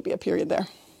 There shouldn't be a period there.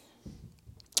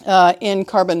 In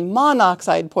carbon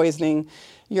monoxide poisoning,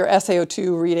 your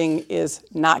SaO2 reading is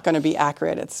not going to be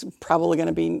accurate. It's probably going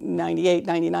to be 98,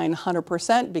 99,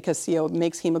 100% because CO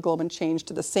makes hemoglobin change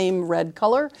to the same red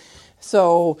color.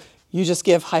 So you just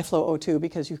give high flow O2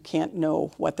 because you can't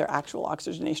know what their actual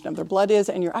oxygenation of their blood is,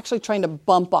 and you're actually trying to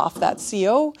bump off that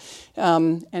CO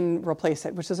and replace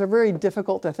it, which is a very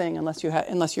difficult thing unless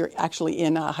you're actually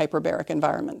in a hyperbaric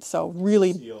environment. So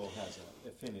really CO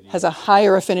has a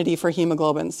higher affinity for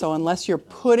hemoglobin. So unless you're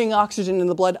putting oxygen in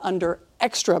the blood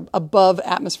above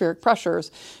atmospheric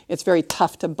pressures, it's very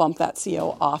tough to bump that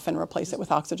CO off and replace it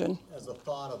with oxygen. As a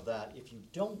thought of that, if you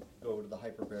don't go to the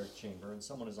hyperbaric chamber and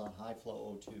someone is on high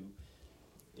flow O2,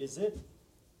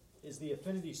 is the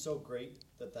affinity so great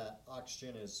that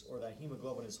oxygen or that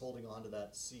hemoglobin is holding on to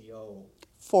that CO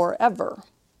forever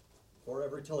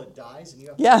till it dies, and you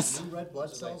have new red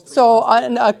blood cells? So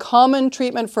a common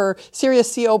treatment for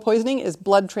serious CO poisoning is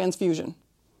blood transfusion.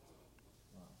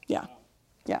 Yeah.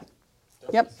 Yeah.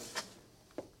 Yep.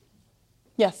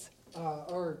 Yes.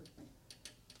 Are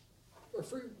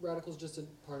free radicals just a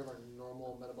part of our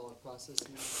normal metabolic process?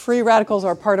 Free radicals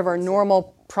are part of our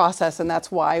normal process, and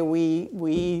that's why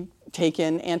we take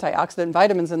in antioxidant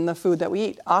vitamins in the food that we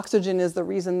eat. Oxygen is the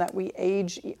reason that we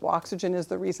age. Oxygen is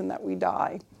the reason that we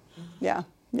die. Yeah,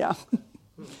 yeah.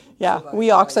 Yeah,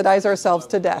 we oxidize ourselves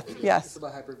to death, yes. It's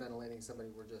about hyperventilating somebody,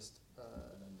 we're just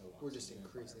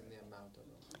increasing the amount of them.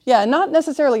 Yeah, not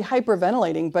necessarily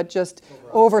hyperventilating, but just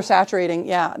oversaturating,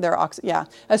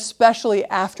 especially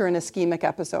after an ischemic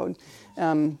episode.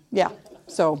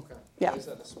 So. Why is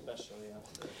that especially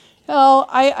after? Well,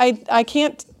 I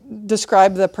can't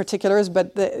describe the particulars,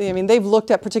 but they've looked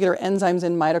at particular enzymes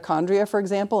in mitochondria, for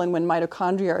example, and when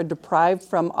mitochondria are deprived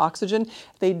from oxygen,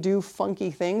 they do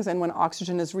funky things, and when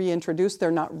oxygen is reintroduced, they're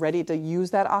not ready to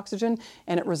use that oxygen,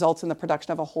 and it results in the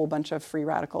production of a whole bunch of free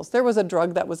radicals. There was a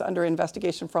drug that was under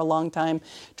investigation for a long time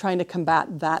trying to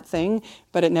combat that thing,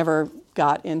 but it never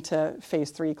got into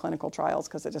phase 3 clinical trials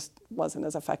because it just wasn't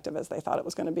as effective as they thought it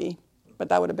was going to be. But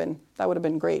that would have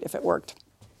been great if it worked.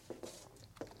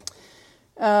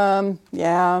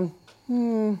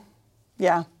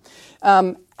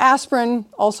 Aspirin,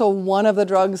 also one of the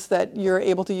drugs that you're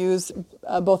able to use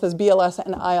both as BLS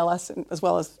and ILS, as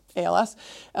well as ALS,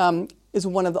 is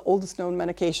one of the oldest known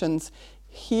medications.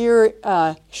 Here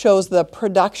shows the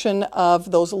production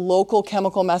of those local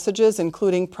chemical messages,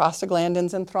 including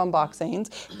prostaglandins and thromboxanes.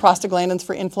 Prostaglandins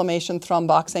for inflammation,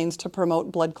 thromboxanes to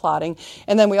promote blood clotting.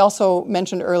 And then we also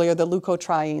mentioned earlier the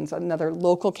leukotrienes, another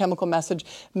local chemical message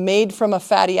made from a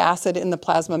fatty acid in the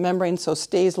plasma membrane, so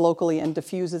stays locally and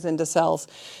diffuses into cells,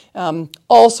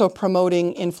 also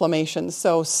promoting inflammation.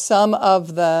 So some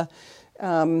of the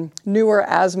newer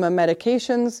asthma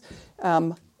medications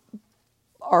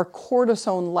are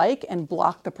cortisone-like and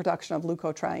block the production of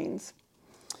leukotrienes,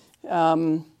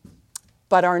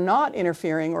 but are not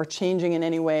interfering or changing in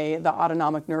any way the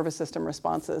autonomic nervous system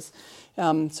responses.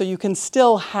 So you can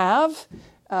still have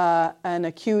an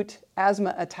acute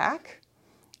asthma attack,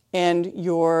 and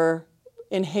your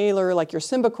inhaler, like your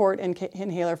Symbicort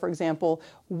inhaler, for example,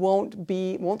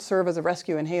 won't serve as a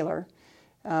rescue inhaler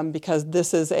because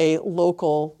this is a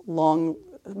local, long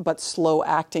but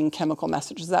slow-acting chemical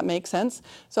message. Does that make sense?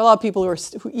 So a lot of people who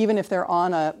even if they're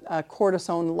on a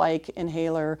cortisone-like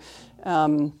inhaler,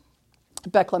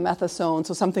 beclomethasone,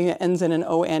 so something that ends in an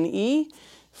ONE,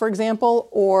 for example,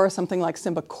 or something like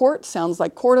Symbicort, sounds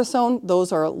like cortisone.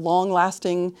 Those are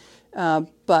long-lasting,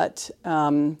 but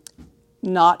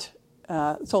not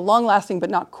so long-lasting,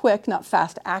 but not quick, not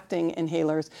fast-acting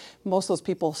inhalers. Most of those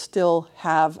people still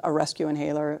have a rescue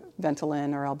inhaler,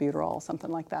 Ventolin or albuterol, something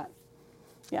like that.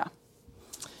 Yeah.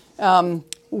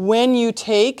 When you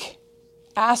take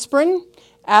aspirin,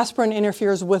 aspirin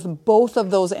interferes with both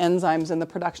of those enzymes in the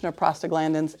production of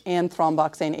prostaglandins and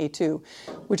thromboxane A2,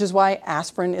 which is why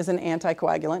aspirin is an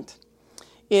anticoagulant.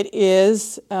 It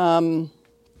is, in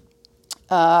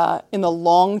the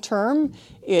long term,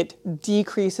 it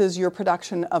decreases your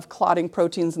production of clotting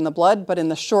proteins in the blood, but in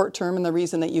the short term, and the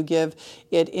reason that you give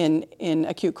it in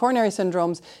acute coronary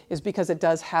syndromes is because it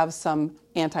does have some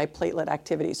antiplatelet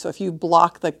activity. So if you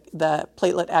block the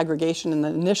platelet aggregation in the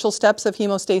initial steps of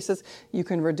hemostasis, you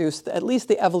can reduce at least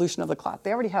the evolution of the clot.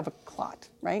 They already have a clot,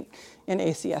 right? In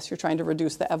ACS, you're trying to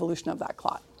reduce the evolution of that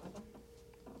clot.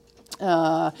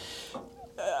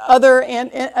 Other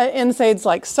NSAIDs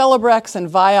like Celebrex and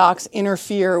Vioxx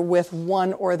interfere with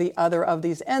one or the other of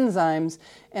these enzymes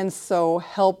and so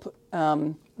help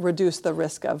reduce the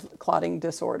risk of clotting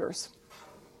disorders.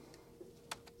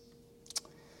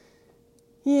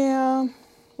 Yeah,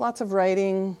 lots of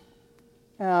writing.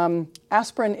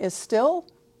 Aspirin is still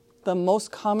the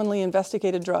most commonly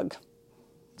investigated drug.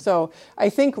 So I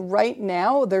think right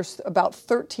now there's about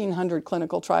 1,300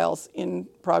 clinical trials in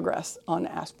progress on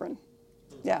aspirin.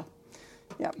 Yeah,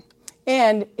 yeah.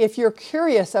 And if you're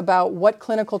curious about what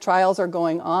clinical trials are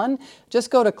going on, just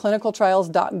go to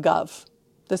clinicaltrials.gov.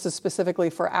 This is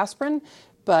specifically for aspirin,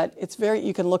 but it's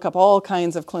you can look up all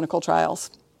kinds of clinical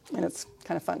trials, and it's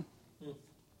kind of fun.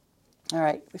 All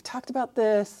right, we've talked about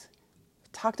this,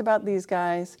 we've talked about these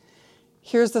guys.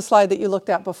 Here's the slide that you looked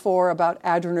at before about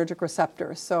adrenergic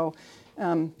receptors. So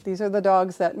these are the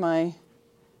dogs that my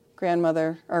my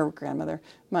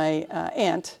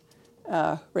aunt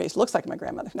raised. Looks like my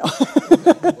grandmother. No.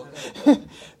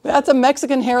 That's a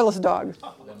Mexican hairless dog.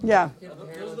 Yeah.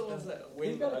 Those are the ones that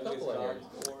win the ugliest dog.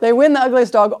 They win the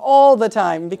ugliest dog all the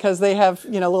time because they have, a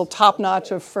little top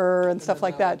notch of fur and stuff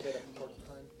like that.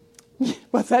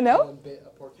 What's that now?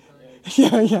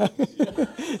 Yeah.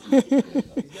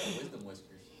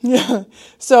 Yeah.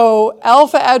 So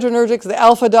alpha adrenergics, the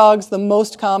alpha dogs, the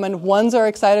most common. 1s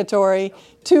are excitatory,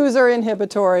 2s are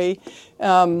inhibitory.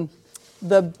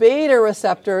 The beta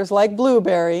receptors, like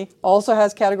blueberry, also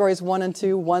has categories 1 and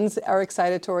 2. 1s are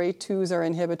excitatory, 2s are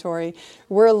inhibitory.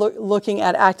 We're looking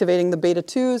at activating the beta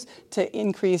 2s to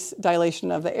increase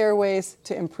dilation of the airways,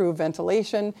 to improve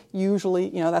ventilation. Usually,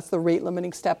 that's the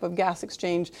rate-limiting step of gas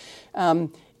exchange.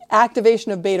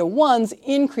 Activation of beta 1s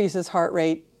increases heart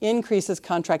rate, increases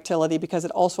contractility because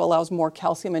it also allows more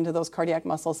calcium into those cardiac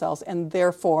muscle cells, and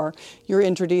therefore you're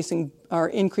increasing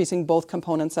both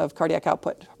components of cardiac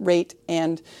output, rate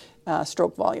and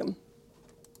stroke volume.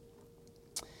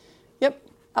 Yep,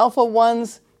 alpha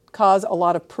 1s cause a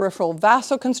lot of peripheral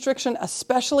vasoconstriction,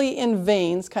 especially in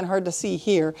veins, kind of hard to see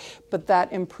here, but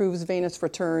that improves venous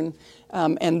return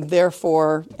and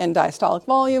therefore end diastolic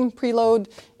volume, preload,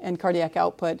 and cardiac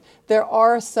output. There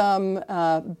are some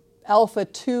alpha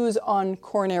 2s on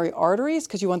coronary arteries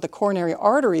because you want the coronary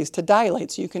arteries to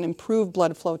dilate so you can improve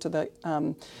blood flow to the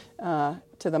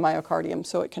myocardium,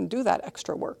 so it can do that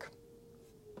extra work.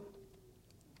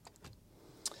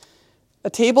 A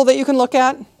table that you can look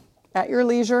at your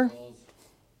leisure.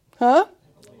 Huh?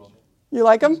 You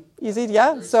like them? Easy,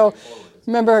 yeah? So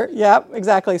Remember, yeah,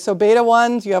 exactly. So beta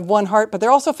 1s, you have one heart, but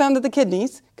they're also found at the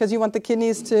kidneys because you want the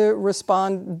kidneys to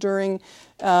respond during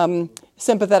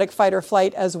sympathetic fight or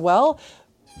flight as well.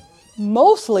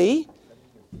 Mostly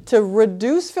to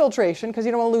reduce filtration, because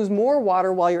you don't want to lose more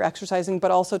water while you're exercising,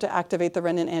 but also to activate the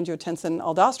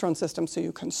renin-angiotensin-aldosterone system so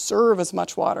you conserve as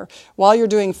much water. While you're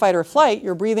doing fight or flight,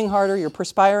 you're breathing harder, you're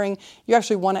perspiring. You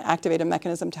actually want to activate a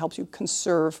mechanism to help you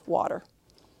conserve water.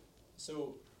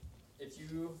 So if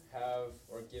you have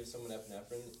or give someone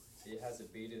epinephrine, it has a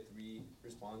beta 3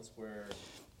 response where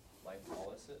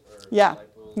lipolysis or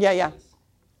Yeah.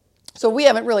 So we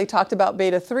haven't really talked about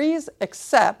beta 3s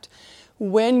except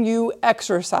when you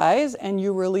exercise and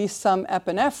you release some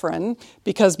epinephrine,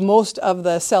 because most of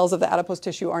the cells of the adipose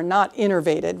tissue are not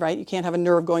innervated, right? You can't have a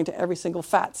nerve going to every single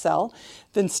fat cell.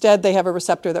 Instead, they have a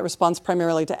receptor that responds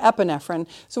primarily to epinephrine.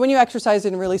 So when you exercise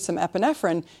and release some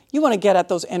epinephrine, you want to get at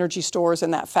those energy stores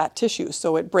in that fat tissue.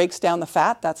 So it breaks down the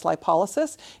fat, that's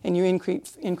lipolysis, and you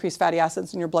increase fatty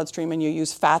acids in your bloodstream and you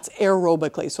use fats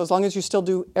aerobically. So as long as you still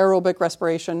do aerobic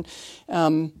respiration,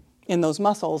 in those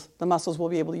muscles, the muscles will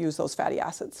be able to use those fatty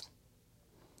acids.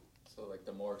 So like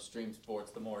the more extreme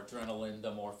sports, the more adrenaline,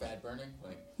 the more fat burning?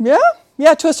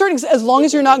 Yeah, to a certain extent, as long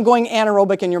as you're not going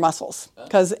anaerobic in your muscles.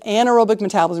 Because anaerobic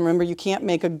metabolism, remember, you can't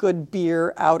make a good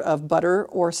beer out of butter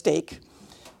or steak,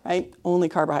 right? Only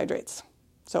carbohydrates.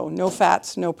 So no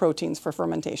fats, no proteins for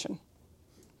fermentation.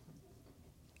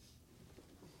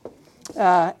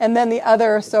 And then the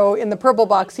other, so in the purple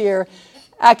box here,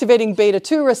 activating beta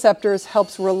 2 receptors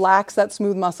helps relax that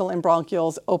smooth muscle in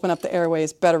bronchioles, open up the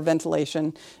airways, better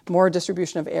ventilation, more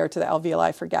distribution of air to the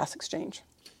alveoli for gas exchange.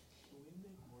 Can we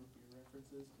make more beer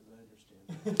references? Because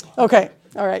I understand. Okay,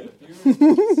 all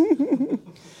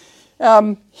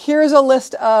right. Here's a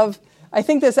list of, I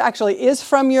think this actually is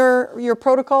from your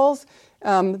protocols,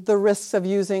 the risks of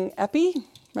using epi,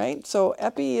 right? So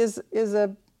epi is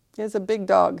a big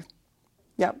dog.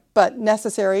 Yeah, but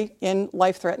necessary in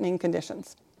life-threatening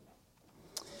conditions.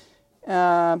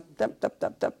 Yep.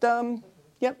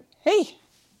 Hey.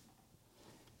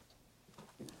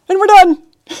 And we're done.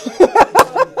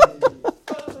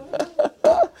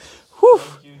 Whew.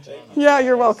 Yeah,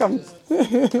 you're welcome.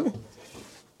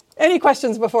 Any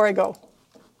questions before I go?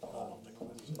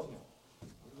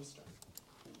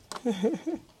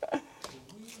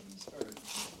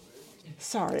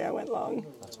 Sorry, I went long.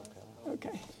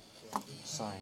 Okay.